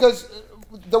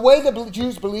the way the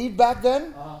Jews believed back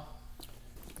then,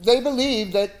 they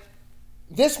believed that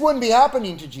this wouldn't be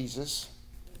happening to Jesus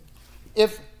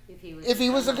if he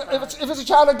was a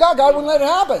child of God. God wouldn't let it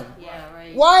happen. Yeah,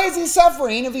 right. Why is he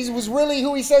suffering if he was really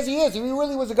who he says he is? If he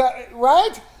really was a God,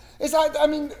 right? It's not, I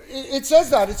mean, it says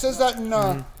that. It says that in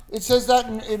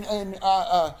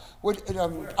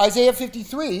Isaiah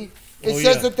 53. It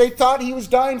says that they thought he was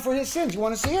dying for his sins. You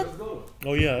want to see it?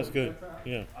 Oh yeah, that's good.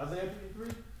 Yeah. Isaiah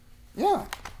 53? Yeah.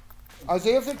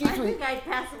 Isaiah I 53. think I'd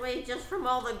pass away just from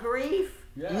all the grief.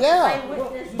 Yeah. I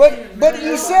witnessed. But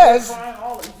he says,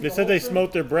 They said they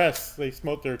smote their breasts, they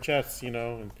smote their chests, you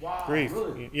know, and Wow, grief.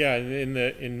 really? Yeah,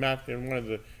 in Matthew, in one of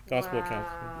the gospel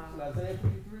accounts. Wow. Isaiah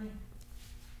 53?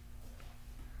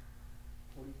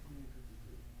 43 and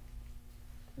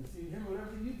 53. And see, him,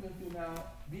 whatever you've been through now,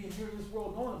 being here in this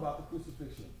world, knowing about the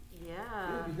crucifixion, it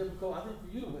Yeah. would be difficult, I think,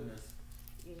 for you to witness.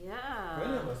 For any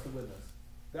Yeah. of us to witness.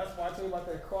 That's why I tell you about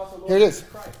that cross of Lord Here it is. Jesus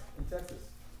Christ in Texas.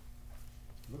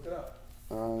 Look it up.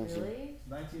 let's see. Really?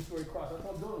 19-story cross. I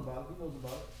told Dylan about it. He knows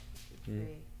about it.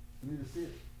 Great. You need to see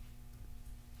it.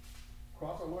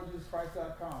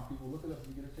 CrossOurLordJesusChrist.com. People, look it up if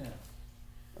you get a chance.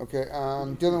 Okay,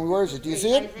 Dylan, where is it? Do you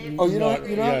see it? Oh, you don't.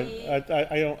 You don't. Yeah,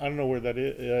 I don't know where that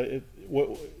is.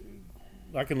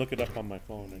 I can look it up on my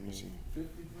phone. I mean.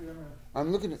 53,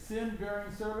 I'm looking at.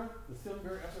 sin-bearing servant. The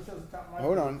sin-bearing, that's what it says at the top of my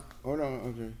Hold page. on.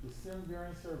 Okay. The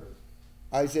sin-bearing servant.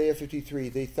 Isaiah 53.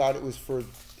 They thought it was for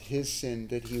his sin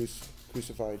that he was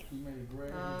crucified. He made a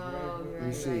grave. Oh, Let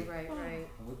me see. right.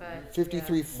 But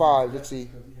 53:5. Let's see.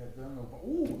 Because he had done no.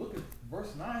 Ooh, look at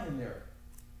verse 9 in there.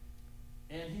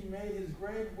 And he made his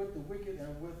grave with the wicked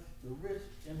and with the rich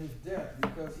in his death,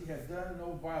 because he had done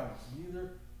no violence, neither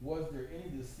was there any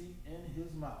deceit in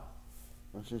his mouth.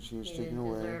 That's what she was he taken didn't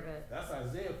away. deserve it. That's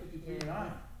Isaiah 53:9. Yeah.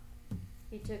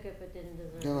 He took it but didn't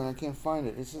deserve Dylan, it. I can't find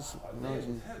it. It's just. No, Isaiah it's,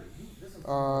 was heavy. This is-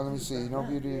 let me see. No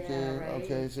beauty. Yeah, Okay. right.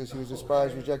 Okay. It says he was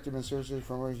despised, rejected, and searched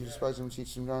from where he despised him and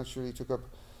teach him down. Surely he took up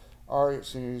our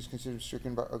sin. He was considered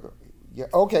stricken by. Okay. Yeah.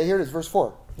 Okay. Here it is. Verse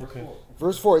 4. Okay.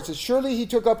 Verse 4. It says, "Surely he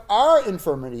took up our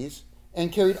infirmities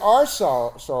and carried our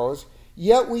sorrows.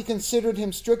 Yet we considered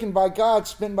him stricken by God,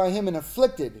 smitten by him, and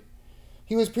afflicted.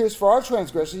 He was pierced for our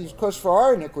transgressions. He was crushed for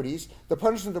our iniquities. The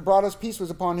punishment that brought us peace was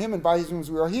upon him, and by his wounds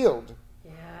we are healed.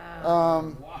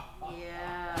 Yeah.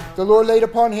 Yeah. The Lord laid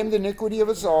upon him the iniquity of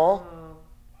us all."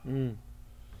 Oh. Mm.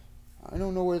 I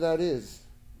don't know where that is.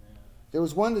 There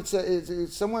was one that said,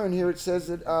 it's somewhere in here it says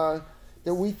that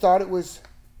that we thought it was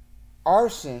our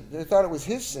sin. They thought it was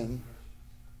his sin.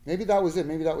 Maybe that was it.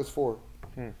 Maybe that was 4.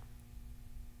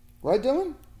 Right,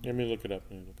 Dylan? Let me look it up.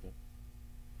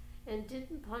 And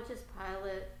didn't Pontius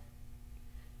Pilate,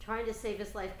 trying to save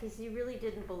his life, because he really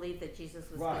didn't believe that Jesus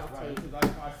was Right. guilty, Because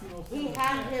I see those he symbols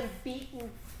had there. him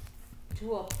beaten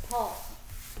to a pulp,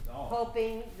 Oh.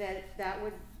 hoping that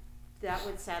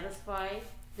would satisfy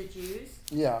the Jews,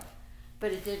 Yeah.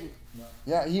 but it didn't.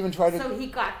 Yeah, he even tried to. So he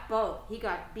got both. He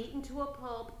got beaten to a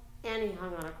pulp and he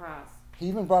hung on a cross. He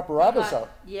even brought Barabbas out.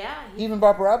 Yeah. He even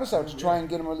brought Barabbas out to try and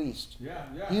get him released. Yeah.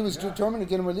 He was determined to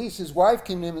get him released. His wife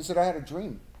came to him and said, "I had a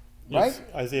dream." Yes,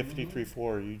 Right? Isaiah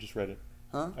 53:4. You just read it.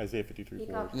 Huh? Isaiah He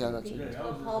 53:4. got Yeah, that's beaten it. to Yeah, a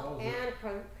that was it, pulp that was it.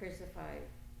 and crucified.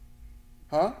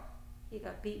 Huh? He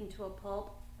got beaten to a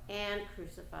pulp and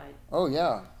crucified. Oh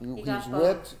yeah. He He was got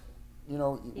whipped. You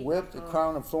know, He whipped, got a both.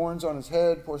 crown of thorns on his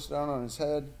head, poured down on his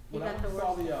head. He When I got the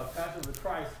saw worst. the Passion of the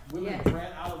Christ, women Yes.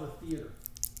 ran out of the theater.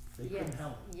 They couldn't Yes.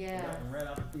 help it. Yeah. They got and ran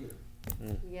out of the theater.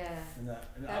 Yeah.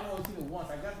 And I've only seen it once.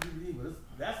 I got the DVD, but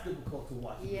that's difficult to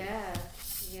watch. Yeah.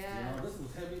 You Yeah. know, this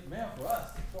was heavy, man, for us,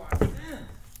 for our sins,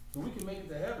 so we can make it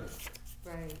to heaven.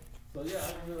 Right. So yeah,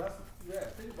 I mean,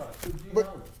 think about it. Could you But-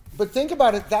 know it? But think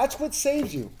about it. That's what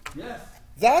saves you. Yes.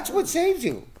 That's what saves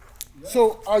you.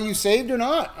 So, are you saved or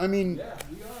not? I mean, Yeah,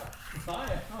 we are.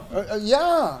 I am.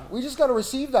 yeah, we just got to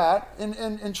receive that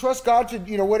and trust God to,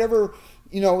 whatever,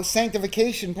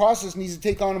 sanctification process needs to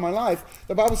take on in my life.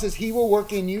 The Bible says he will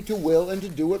work in you to will and to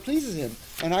do what pleases him.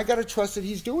 And I got to trust that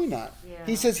he's doing that. Yeah.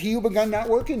 He says he who begun that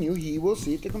work in you, he will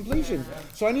see it to completion.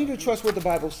 So I need to trust what the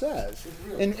Bible says.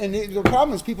 And the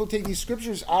problem is people take these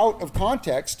scriptures out of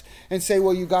context and say,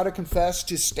 well, you got to confess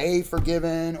to stay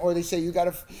forgiven, or they say you got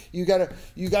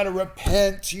to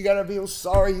repent, you got to feel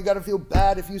sorry, you got to feel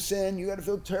bad if you sin, you got to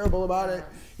feel terrible about it.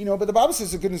 But the Bible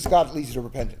says the goodness of God leads you to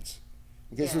repentance.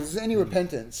 Okay, so if there's any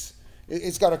repentance,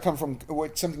 it's got to come from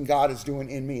something God is doing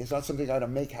in me. It's not something I got to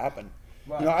make happen.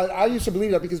 Right. I used to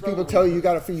believe that because people tell you you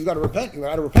got to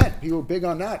repent. People are big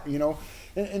on that.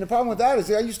 And the problem with that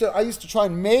is I used to try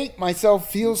and make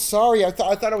myself feel sorry. I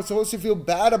thought I was supposed to feel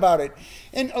bad about it.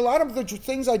 And a lot of the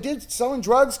things I did, selling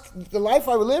drugs, the life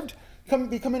I lived,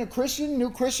 becoming a Christian,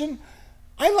 new Christian,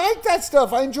 I liked that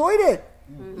stuff. I enjoyed it.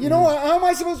 Mm-hmm. How am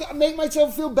I supposed to make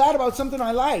myself feel bad about something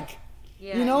I like?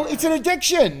 Yeah, It's an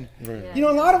addiction. Right. Yeah.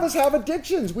 A lot of us have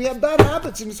addictions. We have bad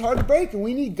habits, and it's hard to break, and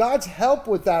we need God's help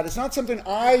with that. It's not something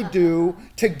I do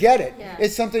to get it. Yeah.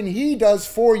 It's something he does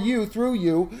for you, through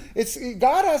you.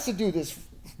 God has to do this,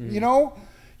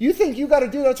 You think you got to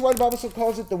do it. That's why the Bible still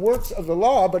calls it the works of the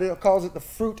law, but it calls it the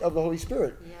fruit of the Holy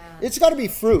Spirit. Yeah. It's got to be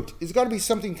fruit. It's got to be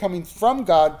something coming from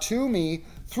God to me,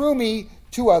 through me,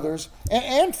 to others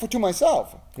and to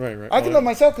myself. Right, right. I can love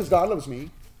myself because God loves me.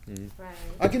 Right.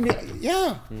 I can be,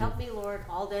 yeah. Help me, Lord,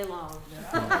 all day long.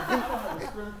 I don't have the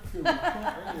strength to repent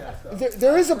or any of that stuff.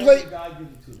 There is a I pray place. that God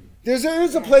gives it to me. There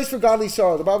is a place for godly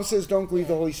sorrow. The Bible says, "Don't grieve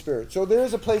the Holy Spirit." So there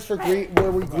is a place for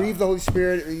where we grieve the Holy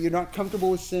Spirit. You're not comfortable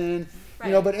with sin,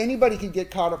 you know. Right. But anybody can get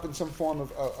caught up in some form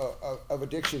of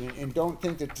addiction, and don't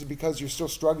think that because you're still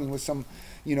struggling with some,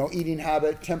 you know, eating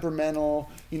habit, temperamental,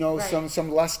 you know, Right. some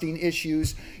lusting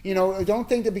issues. You know, don't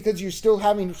think that because you're still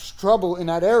having trouble in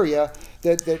that area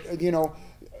that you know,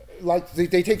 like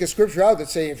they take a scripture out that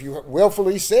say if you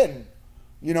willfully sin,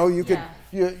 you know, you could,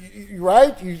 you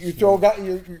right, you throw God,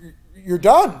 you're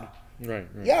done. Right,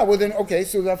 right. Yeah, well then, okay,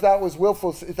 so if that was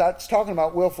willful, if that's talking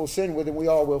about willful sin, well then we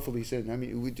all willfully sin. I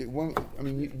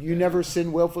mean, you never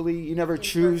sin willfully. You never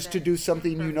choose to do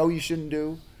something you know you shouldn't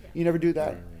do. You never do that.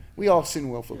 Right, right. We all sin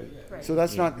willfully. Right. So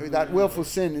that's not, that willful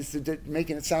sin is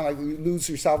making it sound like you lose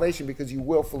your salvation because you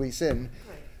willfully sin.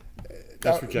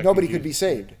 That's rejecting Nobody Jesus. could be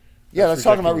saved. Yeah, that's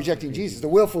talking about rejecting Jesus. The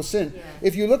willful sin. Yeah.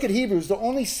 If you look at Hebrews, the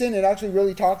only sin it actually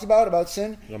really talks about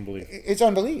sin, Unbelief. it's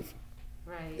unbelief.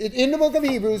 Right. In the book of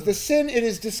Hebrews, the sin it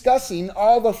is discussing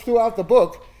throughout the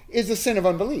book is the sin of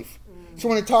unbelief. So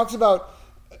when it talks about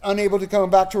unable to come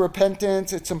back to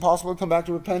repentance, it's impossible to come back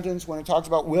to repentance. When it talks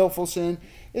about willful sin,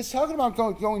 it's talking about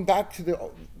going back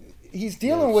to he's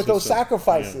dealing with those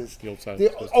sacrifices,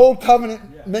 the old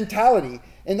covenant mentality.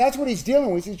 And that's what he's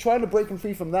dealing with. He's trying to break him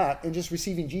free from that and just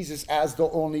receiving Jesus as the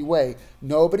only way.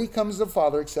 Nobody comes to the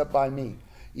Father except by me.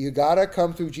 You gotta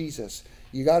come through Jesus.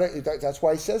 That's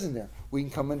why he says in there, we can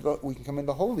come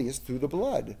into holiest through the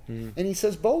blood. And he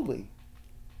says boldly.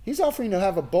 He's offering to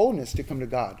have a boldness to come to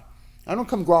God. I don't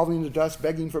come groveling in the dust,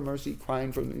 begging for mercy,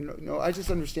 crying for, I just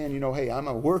understand, hey, I'm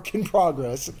a work in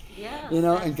progress. Yeah.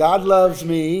 And God loves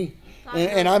me.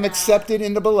 And I'm accepted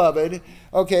in the beloved.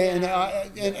 Okay, and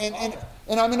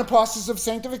I'm in the process of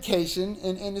sanctification,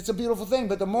 and it's a beautiful thing.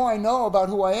 But the more I know about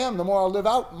who I am, the more I'll live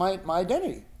out my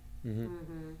identity.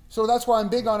 So that's why I'm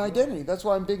big on identity. That's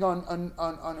why I'm big on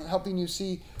helping you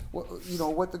see,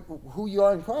 who you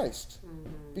are in Christ.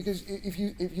 Because if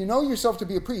you know yourself to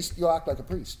be a priest, you'll act like a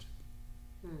priest.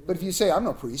 But if you say I'm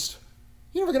no priest,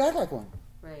 you're never gonna act like one.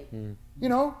 Right.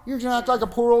 You're gonna act like a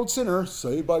poor old sinner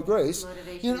saved by grace.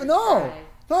 Motivation No,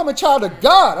 I'm a child of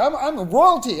God. I'm a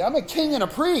royalty. I'm a king and a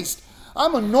priest.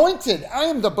 I'm anointed. I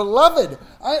am the beloved.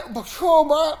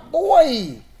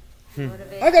 Boy,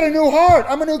 Motivation. I got a new heart.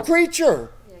 I'm a new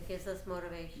creature. Yeah, it gives us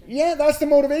motivation. Yeah, that's the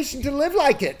motivation to live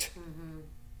like it.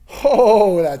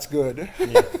 Oh, that's good.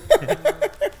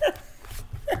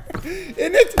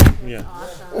 Isn't it? Yeah.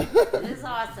 Awesome. It is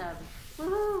awesome.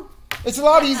 Woo-hoo. It's a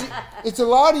lot easy. It's a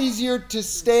lot easier to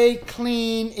stay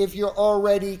clean if you're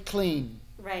already clean,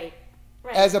 Right.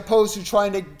 Right. as opposed to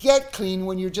trying to get clean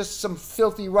when you're just some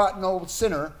filthy, rotten old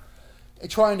sinner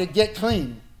trying to get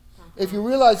clean. If you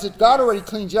realize that God already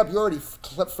cleaned you up, you're already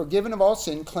forgiven of all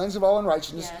sin, cleansed of all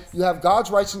unrighteousness. Yes. You have God's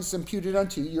righteousness imputed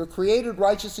unto you. You're created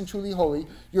righteous and truly holy.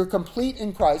 You're complete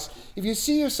in Christ. If you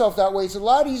see yourself that way, it's a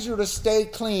lot easier to stay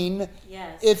clean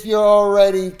Yes. if you're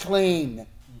already clean.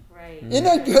 Right. Isn't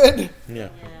that good? Yeah.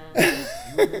 Yeah.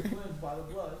 You've been cleansed by the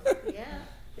blood. Yeah.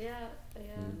 Yeah.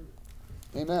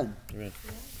 Yeah. Amen. Amen.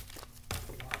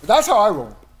 That's how I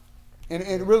roll. And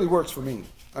it really works for me.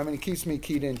 I mean, it keeps me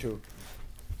keyed into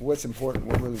what's important,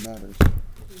 what really matters.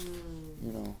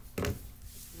 Man.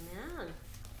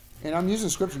 And I'm using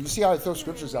scripture. You see how I throw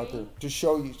scriptures out there to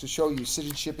show you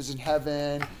citizenship is in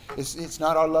heaven. It's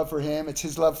not our love for him, it's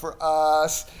his love for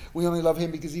us. We only love him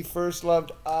because he first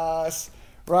loved us,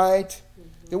 right?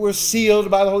 That we're sealed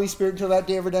by the Holy Spirit until that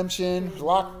day of redemption,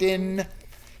 locked in.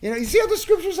 You see how the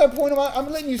scriptures I point them out? I'm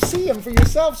letting you see them for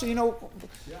yourself, so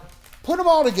put them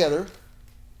all together,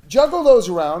 juggle those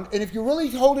around, and if you're really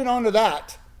holding on to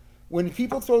that, when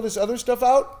people throw this other stuff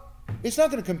out, it's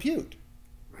not going to compute.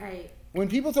 Right. When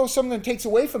people throw something that takes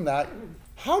away from that,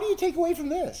 how do you take away from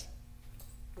this?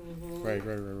 Right.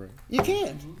 You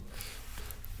can't.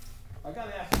 I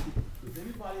gotta ask you, does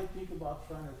anybody think about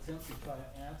trying to attempt to try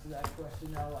to answer that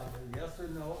question now, like a yes or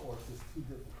no, or is this too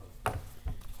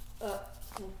difficult?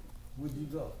 Would you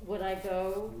go? Would I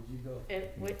go Would you go? and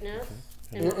witness?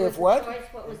 If And was what? the choice?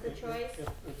 What was the choice? If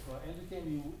angel came to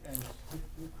you and took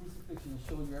the crucifixion and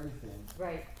showed you everything,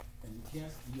 Right. and you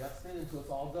have to stay until it's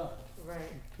all done, Right.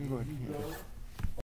 Go ahead. would you go